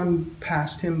last one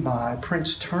passed him by,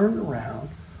 Prince turned around,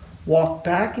 walked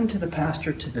back into the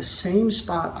pasture to the same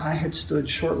spot I had stood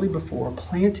shortly before,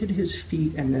 planted his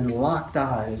feet, and then locked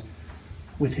eyes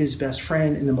with his best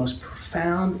friend in the most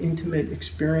profound, intimate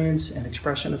experience and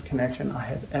expression of connection I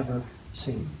have ever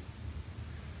seen.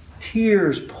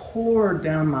 Tears poured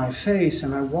down my face,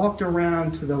 and I walked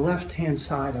around to the left-hand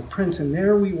side of Prince, and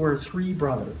there we were, 3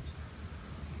 brothers,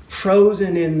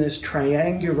 frozen in this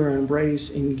triangular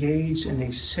embrace, engaged in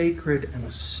a sacred and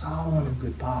a solemn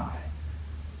goodbye.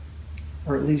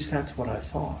 Or at least that's what I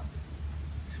thought.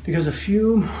 Because a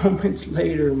few moments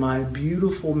later, my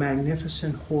beautiful,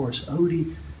 magnificent horse,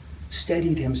 Odie,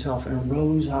 steadied himself and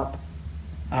rose up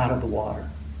out of the water.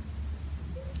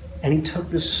 And he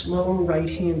took this slow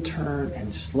right-hand turn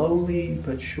and slowly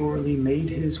but surely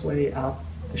made his way out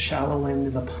the shallow end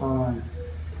of the pond,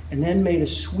 and then made a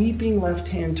sweeping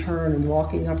left-hand turn, and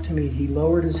walking up to me, he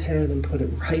lowered his head and put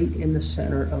it right in the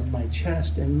center of my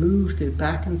chest and moved it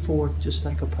back and forth just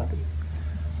like a puppy.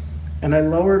 And I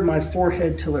lowered my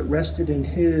forehead till it rested in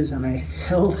his, and I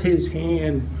held his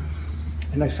hand,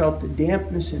 and I felt the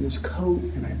dampness in his coat,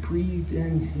 and I breathed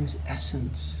in his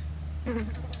essence.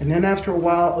 And then after a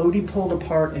while, Odie pulled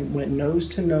apart and went nose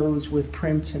to nose with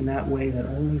Prince in that way that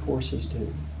only horses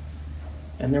do.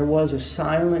 And there was a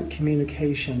silent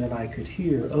communication that I could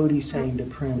hear, Odie saying to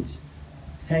Prince,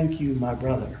 "Thank you, my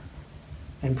brother."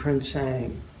 And Prince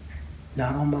saying,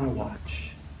 "Not on my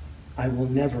watch. I will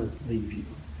never leave you."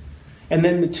 And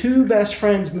then the two best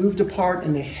friends moved apart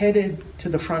and they headed to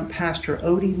the front pasture,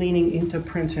 Odie leaning into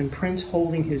Prince and Prince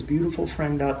holding his beautiful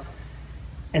friend up.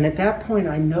 And at that point,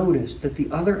 I noticed that the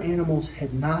other animals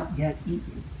had not yet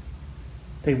eaten.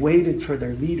 They waited for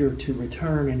their leader to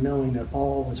return and knowing that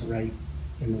all was right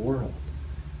in the world.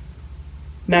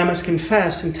 Now, I must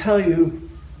confess and tell you,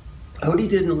 Odie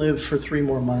didn't live for 3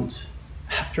 more months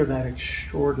after that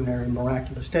extraordinary,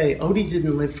 miraculous day. Odie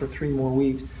didn't live for 3 more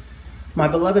weeks. My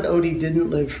beloved Odie didn't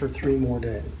live for 3 more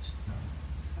days.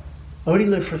 Odie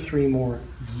lived for 3 more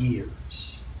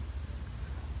years.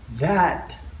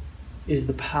 That is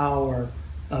the power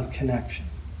of connection.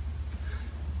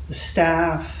 The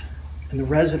staff and the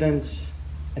residents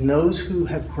and those who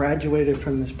have graduated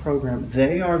from this program,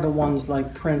 they are the ones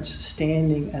like Prince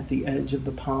standing at the edge of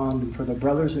the pond, and for the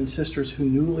brothers and sisters who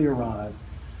newly arrived,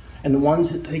 and the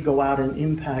ones that they go out and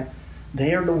impact,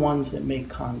 they are the ones that make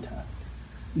contact.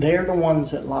 They're the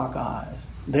ones that lock eyes.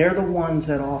 They're the ones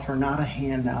that offer not a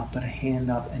handout, but a hand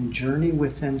up, and journey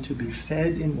with them to be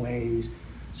fed in ways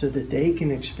so that they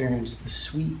can experience the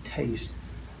sweet taste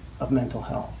of mental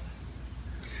health.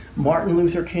 Martin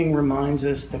Luther King reminds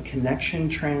us that connection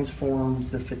transforms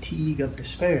the fatigue of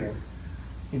despair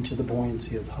into the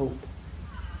buoyancy of hope.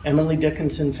 Emily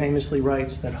Dickinson famously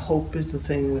writes that hope is the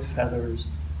thing with feathers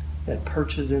that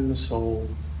perches in the soul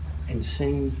and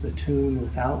sings the tune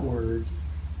without words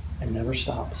and never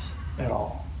stops at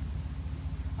all.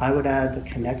 I would add that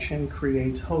connection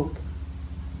creates hope,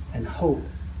 and hope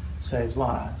saves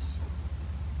lives.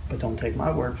 But don't take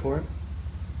my word for it.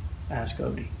 Ask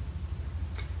Odie.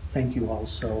 Thank you all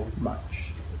so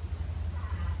much.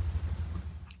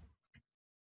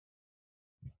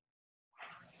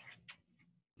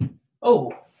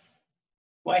 Oh,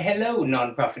 why hello,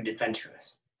 nonprofit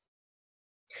adventurers.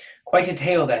 Quite a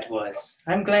tale that was.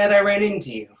 I'm glad I ran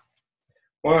into you.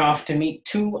 We're off to meet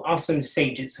 2 awesome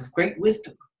sages of great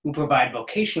wisdom who provide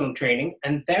vocational training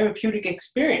and therapeutic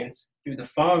experience through the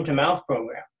Farm to Mouth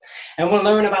program. And we'll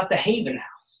learn about the Haven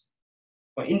House,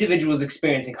 where individuals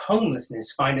experiencing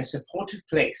homelessness find a supportive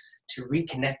place to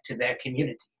reconnect to their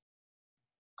community.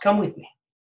 Come with me.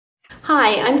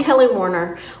 Hi, I'm Kelly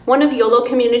Warner, one of Yolo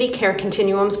Community Care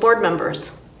Continuum's board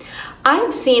members.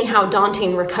 I've seen how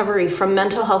daunting recovery from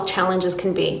mental health challenges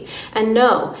can be, and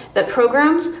know that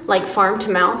programs like Farm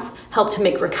to Mouth help to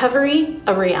make recovery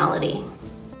a reality.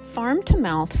 Farm to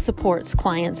Mouth supports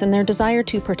clients in their desire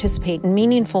to participate in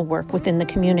meaningful work within the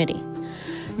community.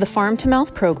 The Farm to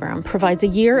Mouth program provides a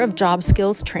year of job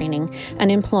skills training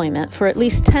and employment for at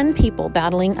least 10 people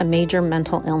battling a major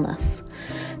mental illness.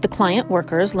 The client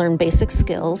workers learn basic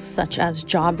skills such as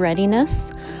job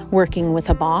readiness, working with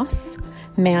a boss,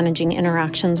 managing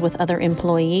interactions with other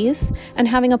employees, and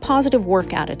having a positive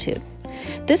work attitude.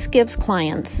 This gives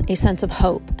clients a sense of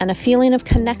hope and a feeling of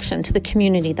connection to the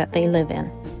community that they live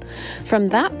in. From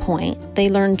that point, they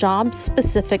learn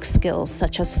job-specific skills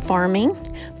such as farming,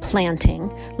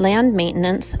 planting, land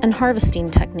maintenance, and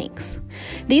harvesting techniques.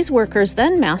 These workers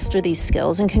then master these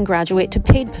skills and can graduate to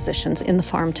paid positions in the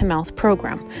Farm to Mouth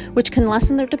program, which can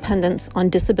lessen their dependence on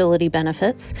disability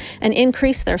benefits and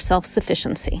increase their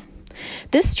self-sufficiency.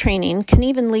 This training can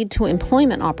even lead to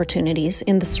employment opportunities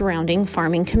in the surrounding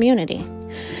farming community.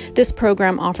 This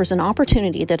program offers an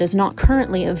opportunity that is not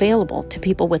currently available to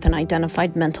people with an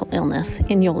identified mental illness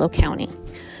in Yolo County.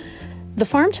 The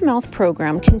Farm to Mouth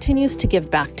program continues to give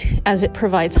back as it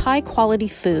provides high-quality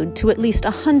food to at least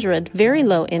 100 very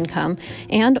low-income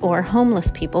and/or homeless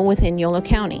people within Yolo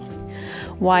County.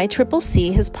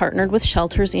 YCCC has partnered with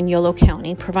shelters in Yolo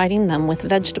County, providing them with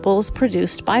vegetables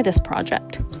produced by this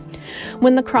project.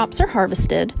 When the crops are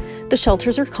harvested, the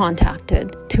shelters are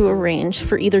contacted to arrange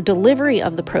for either delivery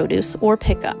of the produce or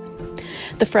pickup.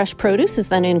 The fresh produce is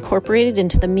then incorporated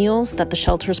into the meals that the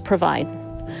shelters provide.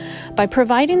 By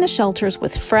providing the shelters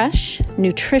with fresh,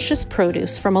 nutritious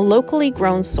produce from a locally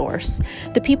grown source,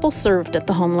 the people served at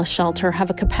the homeless shelter have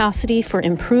a capacity for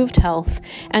improved health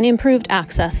and improved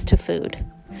access to food.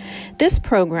 This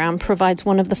program provides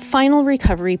one of the final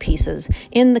recovery pieces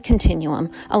in the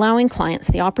continuum, allowing clients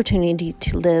the opportunity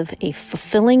to live a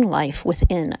fulfilling life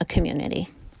within a community.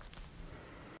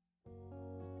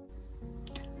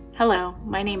 Hello,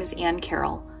 my name is Ann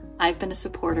Carroll. I've been a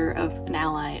supporter of an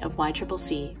ally of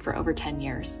YCCC for over 10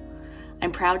 years.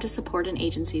 I'm proud to support an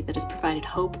agency that has provided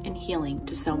hope and healing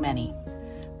to so many.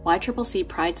 YCCC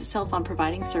prides itself on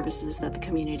providing services that the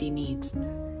community needs.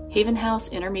 Haven House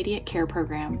Intermediate Care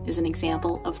Program is an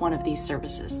example of one of these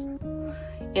services.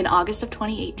 In August of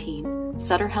 2018,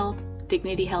 Sutter Health,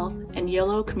 Dignity Health, and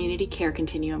Yolo Community Care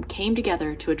Continuum came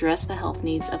together to address the health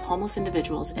needs of homeless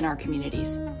individuals in our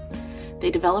communities.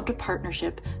 They developed a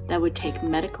partnership that would take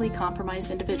medically compromised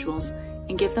individuals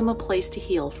and give them a place to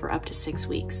heal for up to 6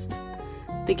 weeks.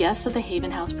 The guests of the Haven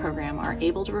House program are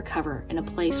able to recover in a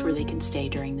place where they can stay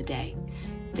during the day.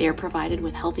 They are provided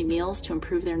with healthy meals to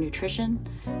improve their nutrition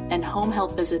and home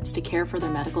health visits to care for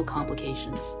their medical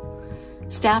complications.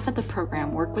 Staff at the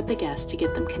program work with the guests to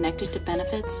get them connected to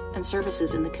benefits and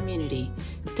services in the community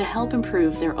to help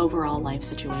improve their overall life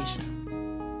situation.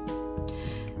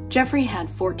 Jeffrey had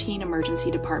 14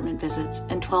 emergency department visits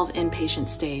and 12 inpatient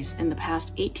stays in the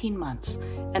past 18 months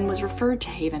and was referred to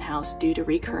Haven House due to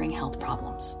recurring health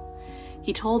problems.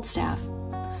 He told staff,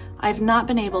 "I've not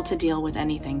been able to deal with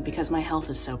anything because my health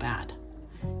is so bad."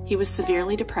 He was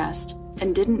severely depressed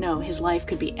and didn't know his life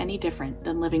could be any different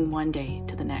than living one day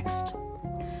to the next.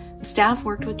 Staff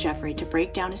worked with Jeffrey to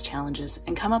break down his challenges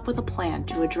and come up with a plan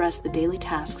to address the daily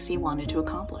tasks he wanted to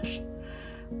accomplish.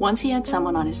 Once he had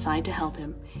someone on his side to help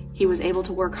him, he was able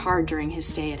to work hard during his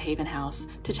stay at Haven House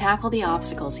to tackle the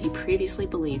obstacles he previously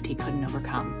believed he couldn't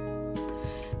overcome.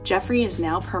 Jeffrey is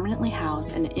now permanently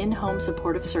housed, and in-home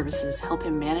supportive services help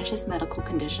him manage his medical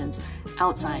conditions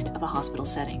outside of a hospital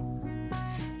setting.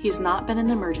 He has not been in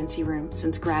the emergency room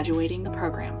since graduating the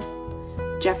program.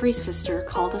 Jeffrey's sister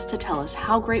called us to tell us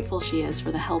how grateful she is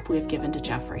for the help we have given to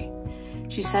Jeffrey.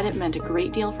 She said it meant a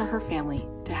great deal for her family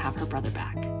to have her brother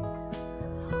back.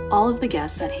 All of the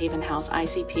guests at Haven House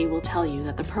ICP will tell you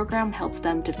that the program helps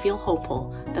them to feel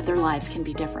hopeful that their lives can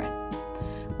be different.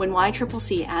 When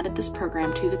YCCC added this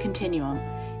program to the continuum,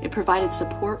 it provided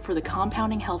support for the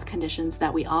compounding health conditions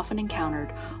that we often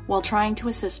encountered while trying to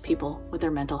assist people with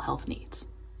their mental health needs.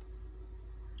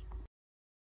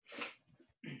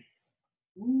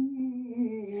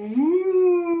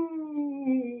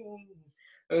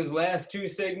 Those last two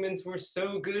segments were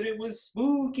so good it was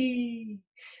spooky.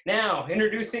 Now,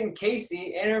 introducing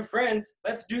Casey and her friends,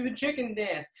 let's do the chicken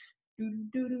dance.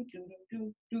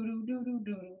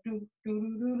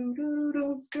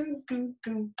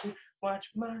 Watch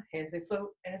my hands, they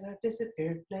float as I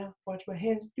disappear. Now, watch my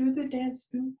hands do the dance.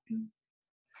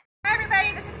 Hi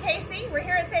everybody, this is Casey. We're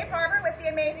here at Safe Harbor with the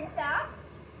amazing staff.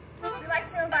 We'd like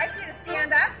to invite you to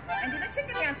stand up and do the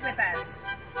chicken dance with us.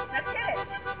 Let's hit it.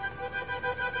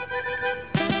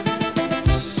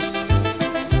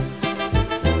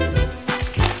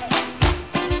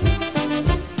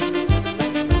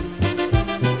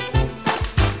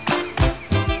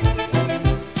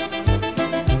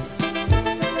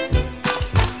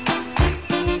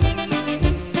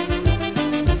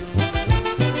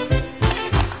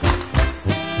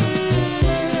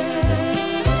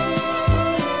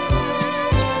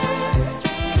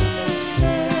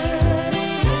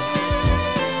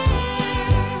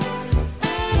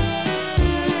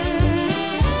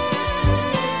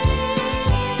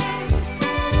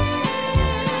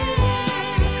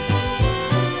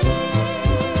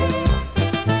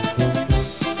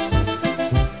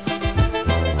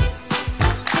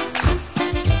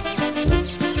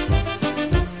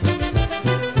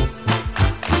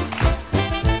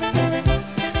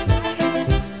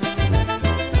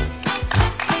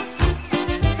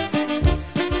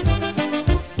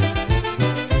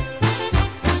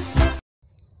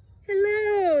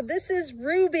 This is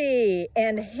Ruby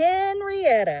and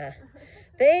Henrietta.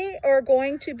 They are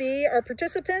going to be our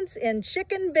participants in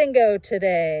Chicken Bingo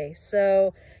today.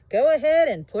 So go ahead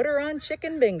and put her on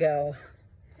Chicken Bingo.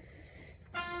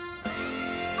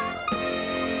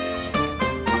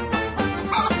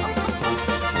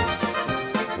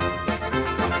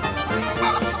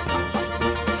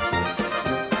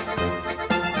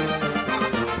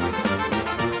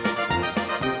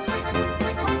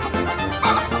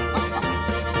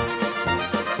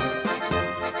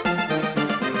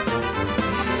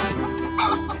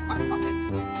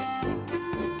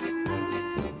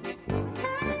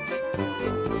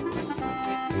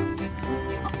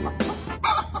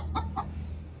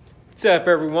 What's up,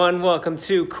 everyone? Welcome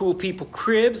to Cool People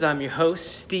Cribs. I'm your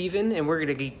host, Steven, and we're going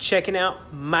to be checking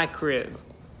out my crib.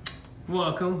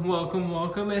 Welcome, welcome,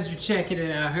 welcome. As we're checking it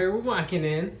out here, we're walking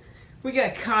in. We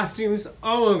got costumes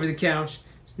all over the couch.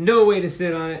 There's no way to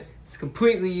sit on it. It's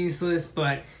completely useless,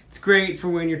 but it's great for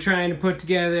when you're trying to put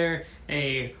together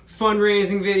a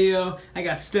fundraising video. I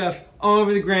got stuff all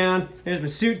over the ground. There's my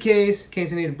suitcase in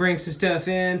case I need to bring some stuff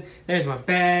in. There's my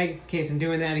bag in case I'm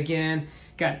doing that again.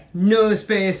 Got no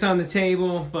space on the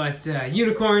table, but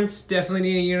unicorns, definitely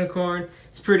need a unicorn.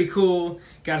 It's pretty cool.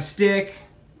 Got a stick.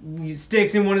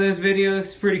 Sticks in one of those videos.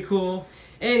 It's pretty cool.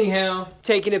 Anyhow,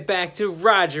 taking it back to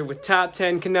Roger with Top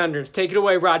 10 Conundrums. Take it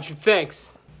away, Roger.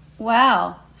 Thanks.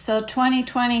 Wow. So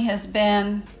 2020 has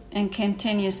been and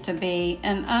continues to be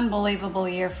an unbelievable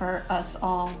year for us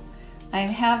all. I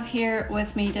have here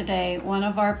with me today one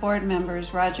of our board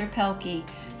members, Roger Pelkey,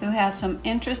 who has some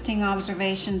interesting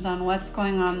observations on what's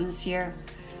going on this year.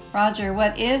 Roger,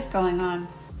 what is going on?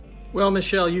 Well,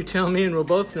 Michelle, you tell me and we'll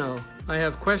both know. I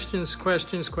have questions,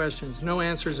 no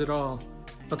answers at all.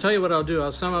 I'll tell you what I'll do.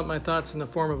 I'll sum up my thoughts in the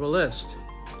form of a list.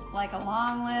 Like a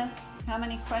long list? How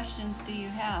many questions do you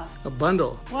have? A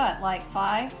bundle. What, like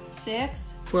 5,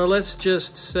 6? Well, let's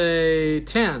just say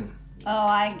 10. Oh,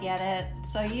 I get it.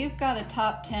 So you've got a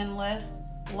top 10 list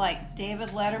like David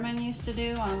Letterman used to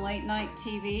do on late night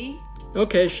TV?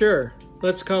 Okay, sure.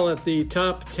 Let's call it the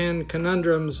Top 10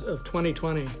 Conundrums of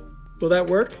 2020. Will that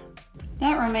work?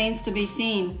 That remains to be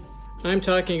seen. I'm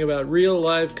talking about real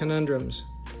live conundrums,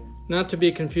 not to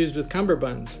be confused with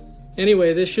cummerbunds.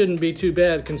 Anyway, this shouldn't be too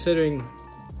bad considering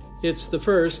it's the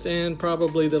first and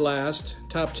probably the last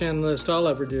top 10 list I'll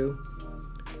ever do.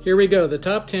 Here we go, the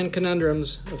top 10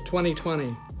 conundrums of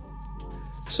 2020.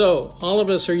 So, all of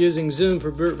us are using Zoom for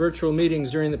virtual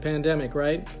meetings during the pandemic,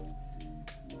 right?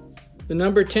 The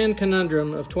number 10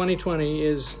 conundrum of 2020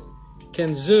 is,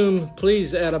 can Zoom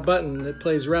please add a button that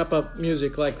plays wrap-up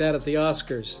music like that at the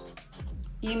Oscars?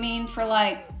 You mean for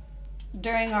like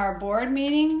during our board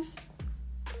meetings?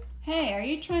 Hey, are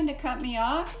you trying to cut me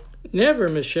off? Never,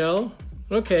 Michelle.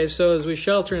 Okay, so as we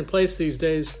shelter in place these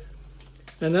days,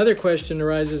 another question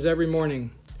arises every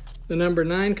morning. The number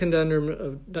 9 conundrum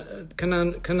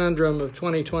of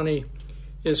 2020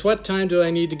 is, what time do I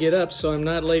need to get up so I'm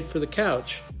not late for the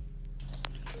couch?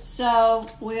 So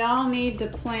we all need to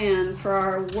plan for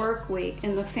our work week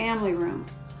in the family room.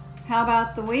 How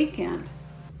about the weekend?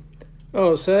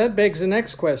 Oh, so that begs the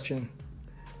next question.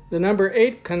 The number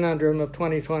 8 conundrum of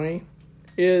 2020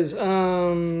 is,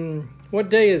 what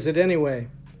day is it anyway?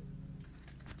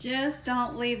 Just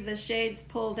don't leave the shades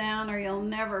pulled down or you'll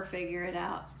never figure it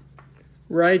out.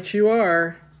 Right you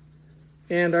are.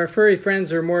 And our furry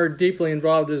friends are more deeply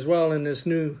involved as well in this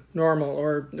new normal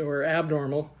or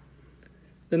abnormal.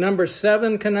 The number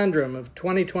 7 conundrum of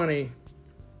 2020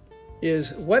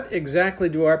 is, what exactly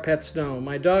do our pets know?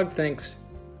 My dog thinks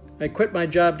I quit my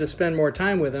job to spend more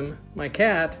time with him. My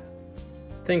cat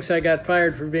thinks I got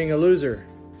fired for being a loser.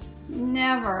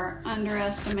 Never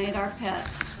underestimate our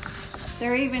pets.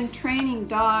 They're even training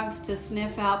dogs to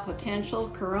sniff out potential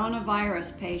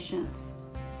coronavirus patients.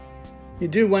 You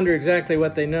do wonder exactly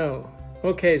what they know.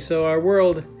 Okay, so our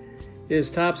world is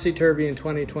topsy-turvy in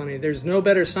 2020. There's no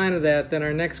better sign of that than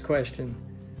our next question.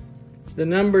 The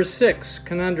number 6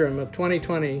 conundrum of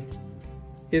 2020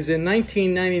 is, in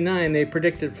 1999 they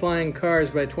predicted flying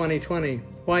cars by 2020.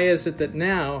 Why is it that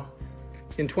now,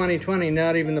 in 2020,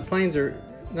 not even the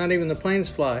planes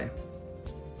fly?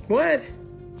 What?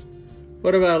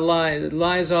 What about lies?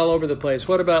 Lies all over the place.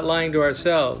 What about lying to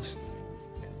ourselves?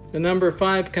 The number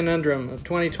 5 conundrum of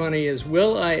 2020 is,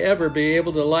 will I ever be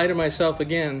able to lie to myself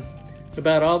again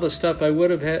about all the stuff I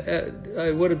would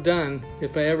have done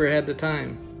if I ever had the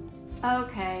time?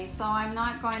 Okay, so I'm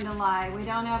not going to lie. We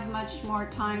don't have much more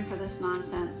time for this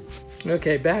nonsense.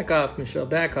 Okay, back off, Michelle,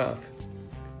 back off.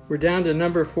 We're down to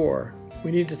number 4.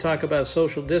 We need to talk about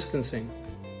social distancing.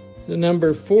 The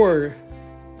number 4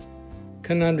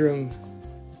 conundrum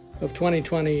of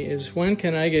 2020 is, when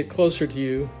can I get closer to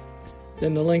you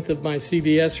than the length of my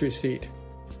CVS receipt?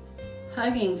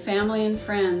 Hugging family and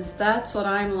friends, that's what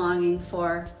I'm longing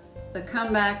for. The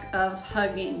comeback of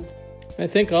hugging. I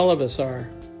think all of us are.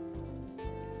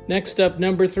 Next up,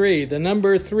 number 3. The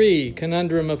number 3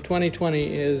 conundrum of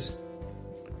 2020 is,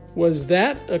 was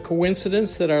that a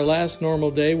coincidence that our last normal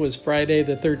day was Friday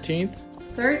the 13th?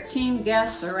 13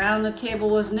 guests around the table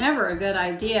was never a good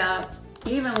idea,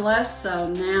 even less so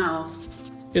now.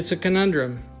 It's a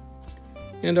conundrum,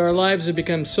 and our lives have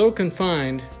become so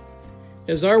confined.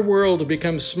 As our world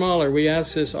becomes smaller, we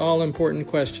ask this all-important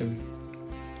question.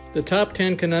 The top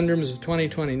 10 conundrums of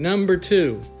 2020. Number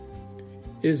 2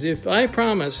 is, if I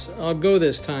promise I'll go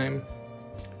this time,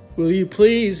 will you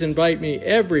please invite me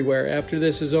everywhere after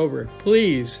this is over?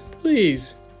 Please,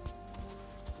 please.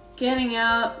 Getting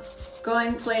out,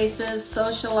 going places,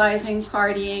 socializing,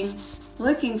 partying.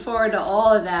 Looking forward to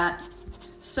all of that.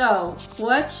 So,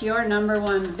 what's your number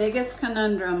 1 biggest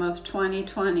conundrum of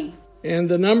 2020? And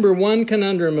the number 1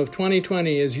 conundrum of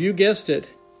 2020 is, you guessed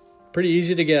it, pretty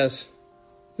easy to guess.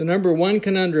 The number 1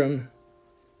 conundrum,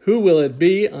 who will it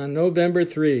be on November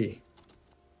 3?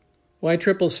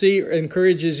 YCCC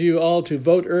encourages you all to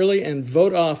vote early and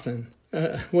vote often.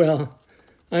 Well,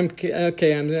 I'm kind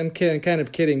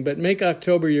of kidding, but make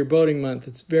October your boating month.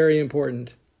 It's very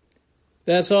important.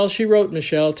 That's all she wrote,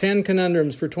 Michelle. 10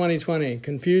 conundrums for 2020.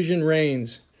 Confusion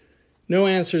reigns. No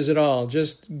answers at all.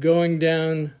 Just going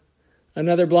down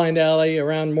another blind alley,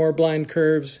 around more blind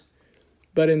curves.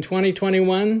 But in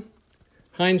 2021,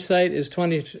 hindsight is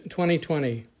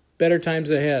 2020. Better times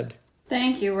ahead.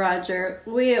 Thank you, Roger.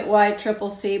 We at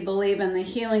YCCC believe in the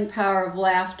healing power of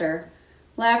laughter.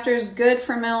 Laughter is good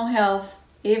for mental health,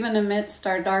 even amidst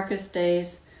our darkest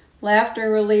days. Laughter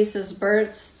releases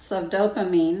bursts of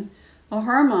dopamine, a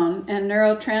hormone and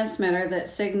neurotransmitter that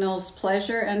signals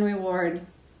pleasure and reward.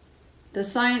 The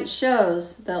science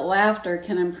shows that laughter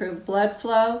can improve blood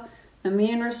flow,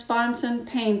 immune response, and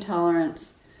pain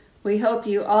tolerance. We hope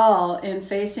you all, in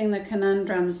facing the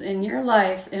conundrums in your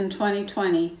life in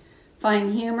 2020,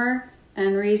 find humor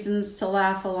and reasons to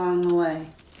laugh along the way.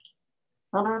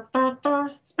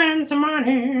 Spend some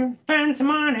money,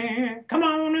 come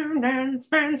on in and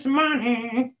spend some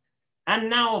money. And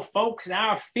now, folks,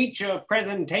 our feature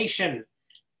presentation.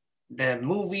 The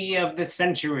movie of the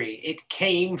century. It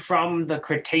came from the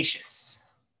Cretaceous.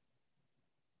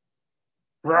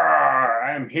 Roar,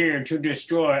 I'm here to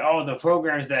destroy all the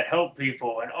programs that help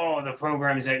people and all the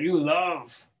programs that you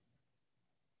love.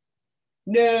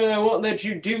 No, I won't let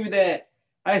you do that.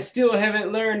 I still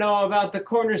haven't learned all about the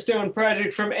Cornerstone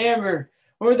Project from Amber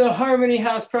or the Harmony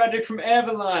House Project from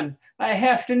Avalon. I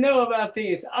have to know about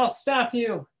these. I'll stop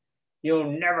you.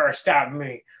 You'll never stop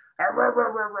me.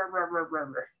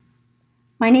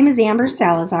 My name is Amber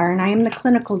Salazar, and I am the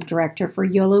Clinical Director for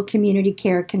Yolo Community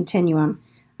Care Continuum.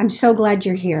 I'm so glad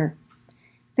you're here.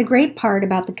 The great part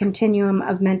about the continuum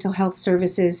of mental health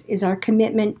services is our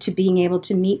commitment to being able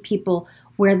to meet people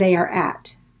where they are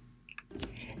at.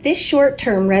 This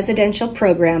short-term residential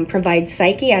program provides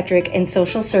psychiatric and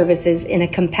social services in a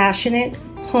compassionate,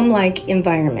 home-like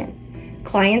environment.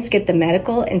 Clients get the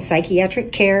medical and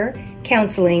psychiatric care,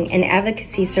 counseling, and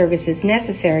advocacy services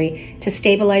necessary to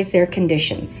stabilize their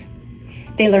conditions.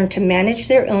 They learn to manage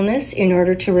their illness in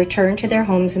order to return to their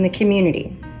homes in the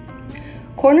community.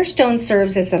 Cornerstone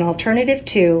serves as an alternative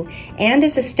to and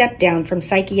as a step down from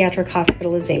psychiatric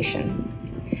hospitalization.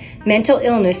 Mental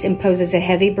illness imposes a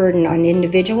heavy burden on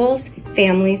individuals,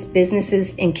 families,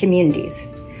 businesses, and communities.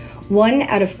 1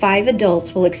 out of 5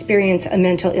 adults will experience a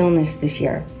mental illness this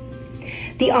year.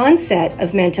 The onset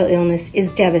of mental illness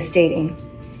is devastating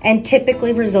and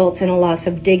typically results in a loss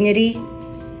of dignity,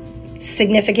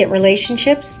 significant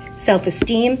relationships,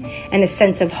 self-esteem, and a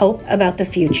sense of hope about the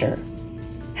future.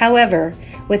 However,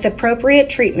 with appropriate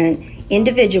treatment,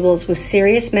 individuals with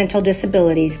serious mental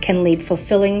disabilities can lead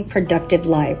fulfilling, productive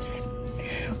lives.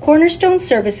 Cornerstone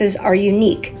services are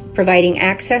unique, providing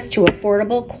access to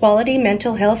affordable, quality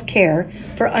mental health care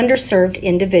for underserved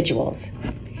individuals.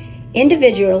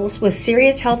 Individuals with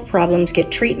serious health problems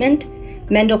get treatment,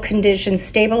 mental conditions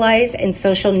stabilize, and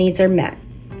social needs are met.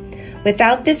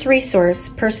 Without this resource,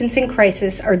 persons in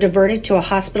crisis are diverted to a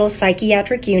hospital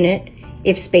psychiatric unit,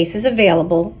 if space is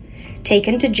available,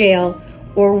 taken to jail,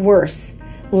 or worse,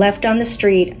 left on the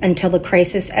street until the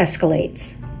crisis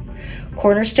escalates.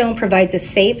 Cornerstone provides a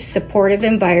safe, supportive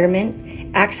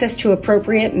environment, access to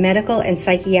appropriate medical and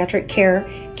psychiatric care,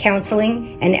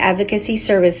 counseling, and advocacy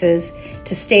services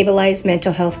to stabilize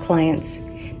mental health clients.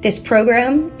 This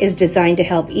program is designed to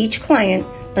help each client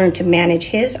learn to manage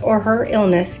his or her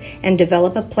illness and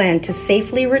develop a plan to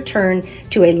safely return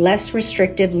to a less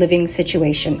restrictive living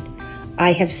situation.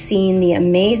 I have seen the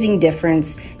amazing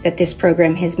difference that this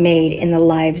program has made in the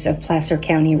lives of Placer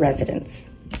County residents.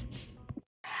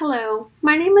 Hello,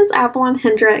 my name is Avalon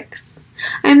Hendricks.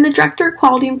 I am the Director of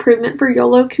Quality Improvement for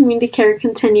Yolo Community Care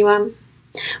Continuum.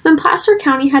 When Placer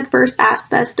County had first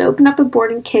asked us to open up a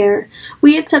boarding care,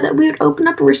 we had said that we would open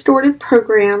up a restorative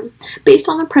program based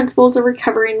on the principles of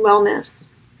recovery and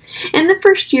wellness. In the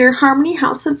first year, Harmony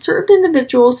House had served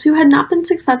individuals who had not been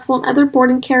successful in other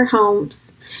boarding care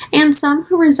homes, and some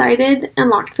who resided in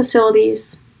locked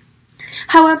facilities.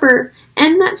 However,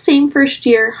 in that same first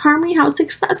year, Harmony House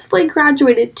successfully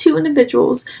graduated 2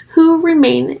 individuals who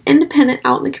remain independent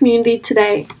out in the community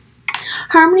today.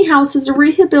 Harmony House is a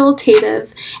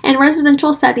rehabilitative and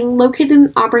residential setting located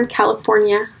in Auburn,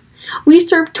 California. We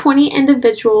serve 20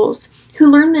 individuals who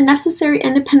learn the necessary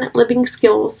independent living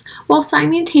skills while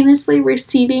simultaneously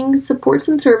receiving supports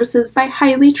and services by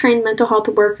highly trained mental health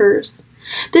workers.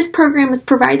 This program is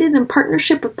provided in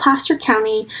partnership with Placer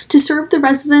County to serve the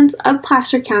residents of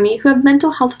Placer County who have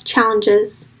mental health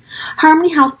challenges.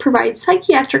 Harmony House provides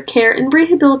psychiatric care and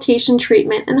rehabilitation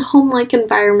treatment in a home-like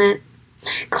environment.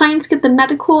 Clients get the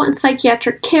medical and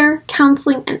psychiatric care,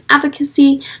 counseling, and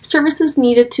advocacy services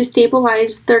needed to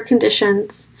stabilize their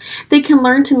conditions. They can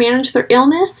learn to manage their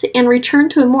illness and return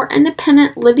to a more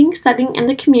independent living setting in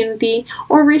the community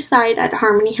or reside at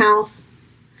Harmony House.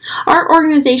 Our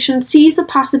organization sees the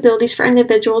possibilities for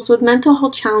individuals with mental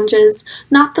health challenges,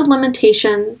 not the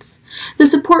limitations. The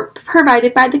support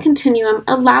provided by the Continuum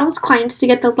allows clients to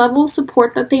get the level of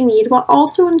support that they need while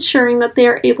also ensuring that they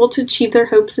are able to achieve their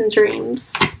hopes and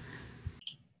dreams.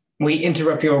 We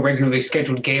interrupt your regularly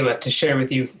scheduled gala to share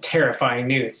with you terrifying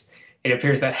news. It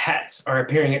appears that hats are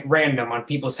appearing at random on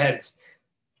people's heads.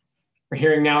 We're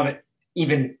hearing now that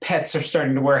even pets are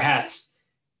starting to wear hats.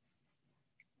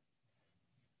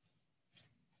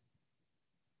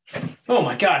 Oh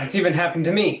my God, it's even happened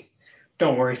to me.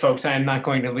 Don't worry, folks, I am not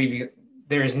going to leave you.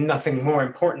 There is nothing more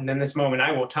important than this moment.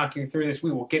 I will talk you through this.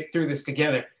 We will get through this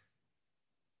together.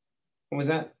 What was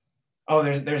that? Oh,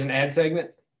 there's an ad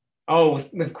segment? Oh,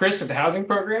 with Chris with the housing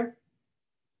program?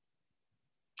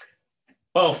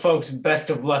 Oh, folks, best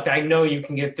of luck. I know you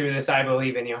can get through this. I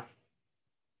believe in you.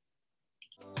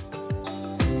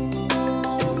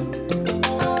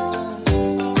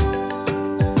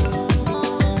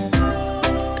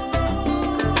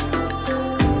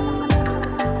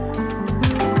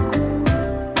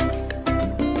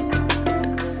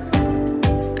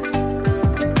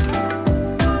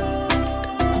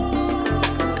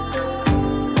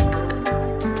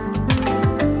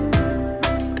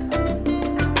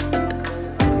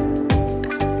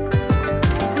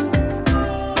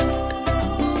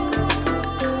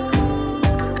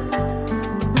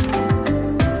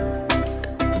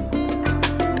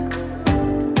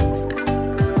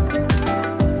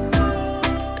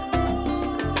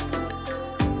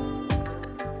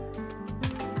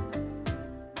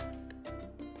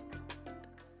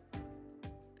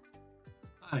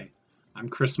 I'm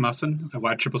Chris Musson, a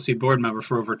YCCC board member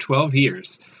for over 12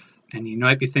 years. And you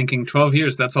might be thinking, 12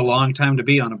 years, that's a long time to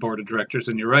be on a board of directors,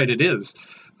 and you're right, it is.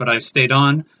 But I've stayed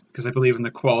on because I believe in the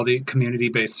quality,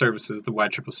 community-based services the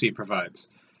YCCC provides.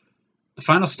 The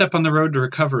final step on the road to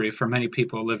recovery for many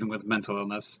people living with mental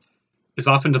illness is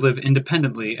often to live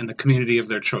independently in the community of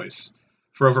their choice.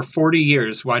 For over 40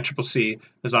 years, YCCC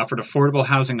has offered affordable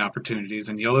housing opportunities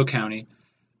in Yolo County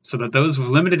so that those with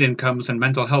limited incomes and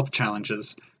mental health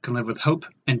challenges can live with hope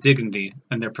and dignity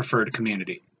in their preferred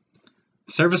community.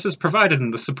 Services provided in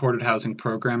the supported housing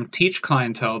program teach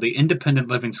clientele the independent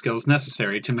living skills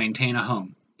necessary to maintain a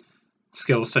home.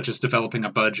 Skills such as developing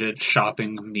a budget,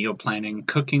 shopping, meal planning,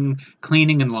 cooking,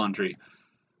 cleaning, and laundry.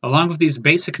 Along with these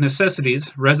basic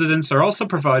necessities, residents are also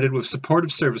provided with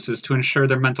supportive services to ensure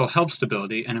their mental health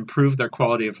stability and improve their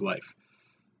quality of life.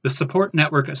 The support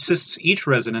network assists each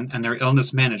resident in their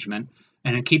illness management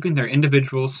and in keeping their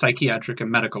individual psychiatric and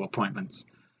medical appointments.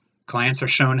 Clients are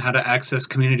shown how to access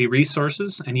community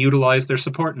resources and utilize their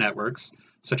support networks,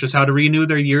 such as how to renew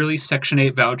their yearly Section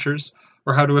 8 vouchers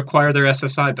or how to acquire their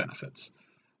SSI benefits.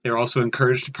 They are also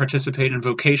encouraged to participate in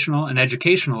vocational and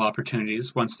educational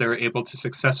opportunities once they are able to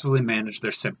successfully manage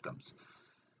their symptoms.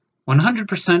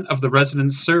 100% of the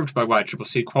residents served by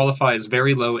YCCC qualify as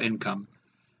very low income.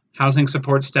 Housing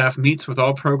support staff meets with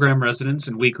all program residents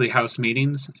in weekly house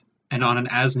meetings and on an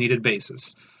as-needed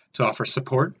basis to offer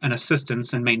support and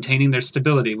assistance in maintaining their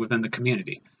stability within the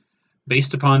community.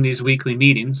 Based upon these weekly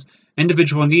meetings,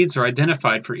 individual needs are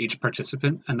identified for each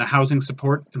participant, and the housing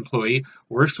support employee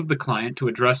works with the client to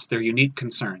address their unique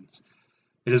concerns.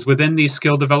 It is within these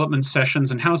skill development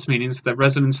sessions and house meetings that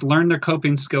residents learn their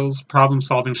coping skills,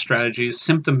 problem-solving strategies,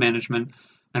 symptom management,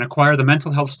 and acquire the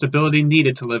mental health stability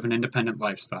needed to live an independent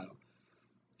lifestyle.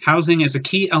 Housing is a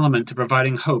key element to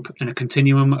providing hope in a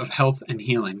continuum of health and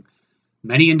healing.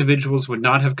 Many individuals would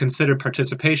not have considered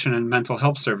participation in mental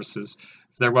health services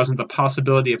if there wasn't the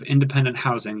possibility of independent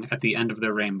housing at the end of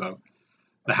their rainbow.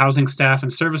 The housing staff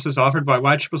and services offered by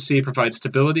YCCC provide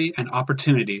stability and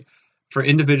opportunity for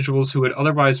individuals who would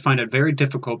otherwise find it very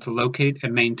difficult to locate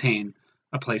and maintain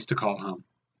a place to call home.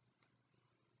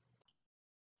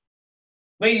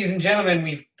 Ladies and gentlemen,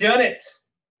 we've done it.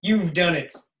 You've done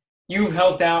it. You've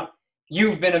helped out.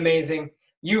 You've been amazing.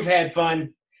 You've had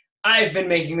fun. I've been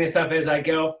making this up as I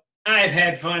go. I've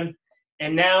had fun.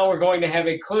 And now we're going to have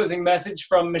a closing message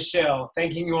from Michelle,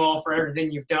 thanking you all for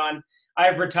everything you've done.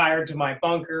 I've retired to my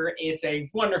bunker. It's a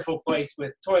wonderful place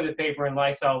with toilet paper and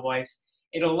Lysol wipes.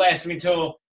 It'll last me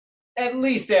till at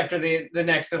least after the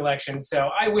next election. So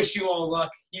I wish you all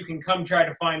luck. You can come try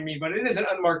to find me, but it is an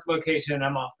unmarked location and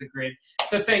I'm off the grid.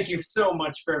 So thank you so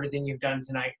much for everything you've done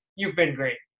tonight. You've been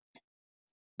great.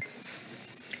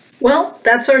 Well,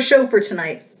 that's our show for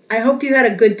tonight. I hope you had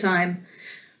a good time.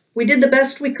 We did the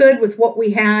best we could with what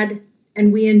we had,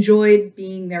 and we enjoyed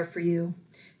being there for you.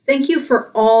 Thank you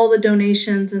for all the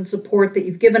donations and support that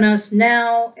you've given us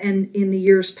now and in the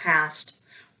years past.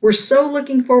 We're so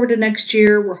looking forward to next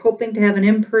year. We're hoping to have an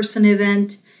in-person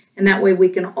event, and that way we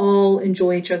can all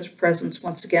enjoy each other's presence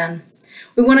once again.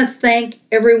 We want to thank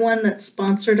everyone that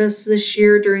sponsored us this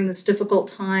year during this difficult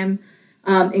time,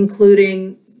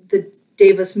 including the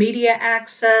Davis Media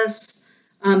Access,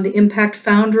 the Impact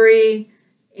Foundry,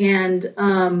 and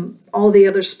all the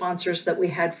other sponsors that we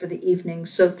had for the evening.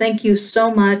 So thank you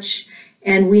so much,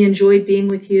 and we enjoyed being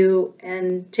with you,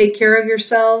 and take care of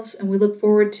yourselves, and we look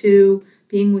forward to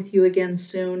being with you again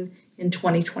soon in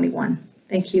 2021.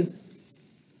 Thank you.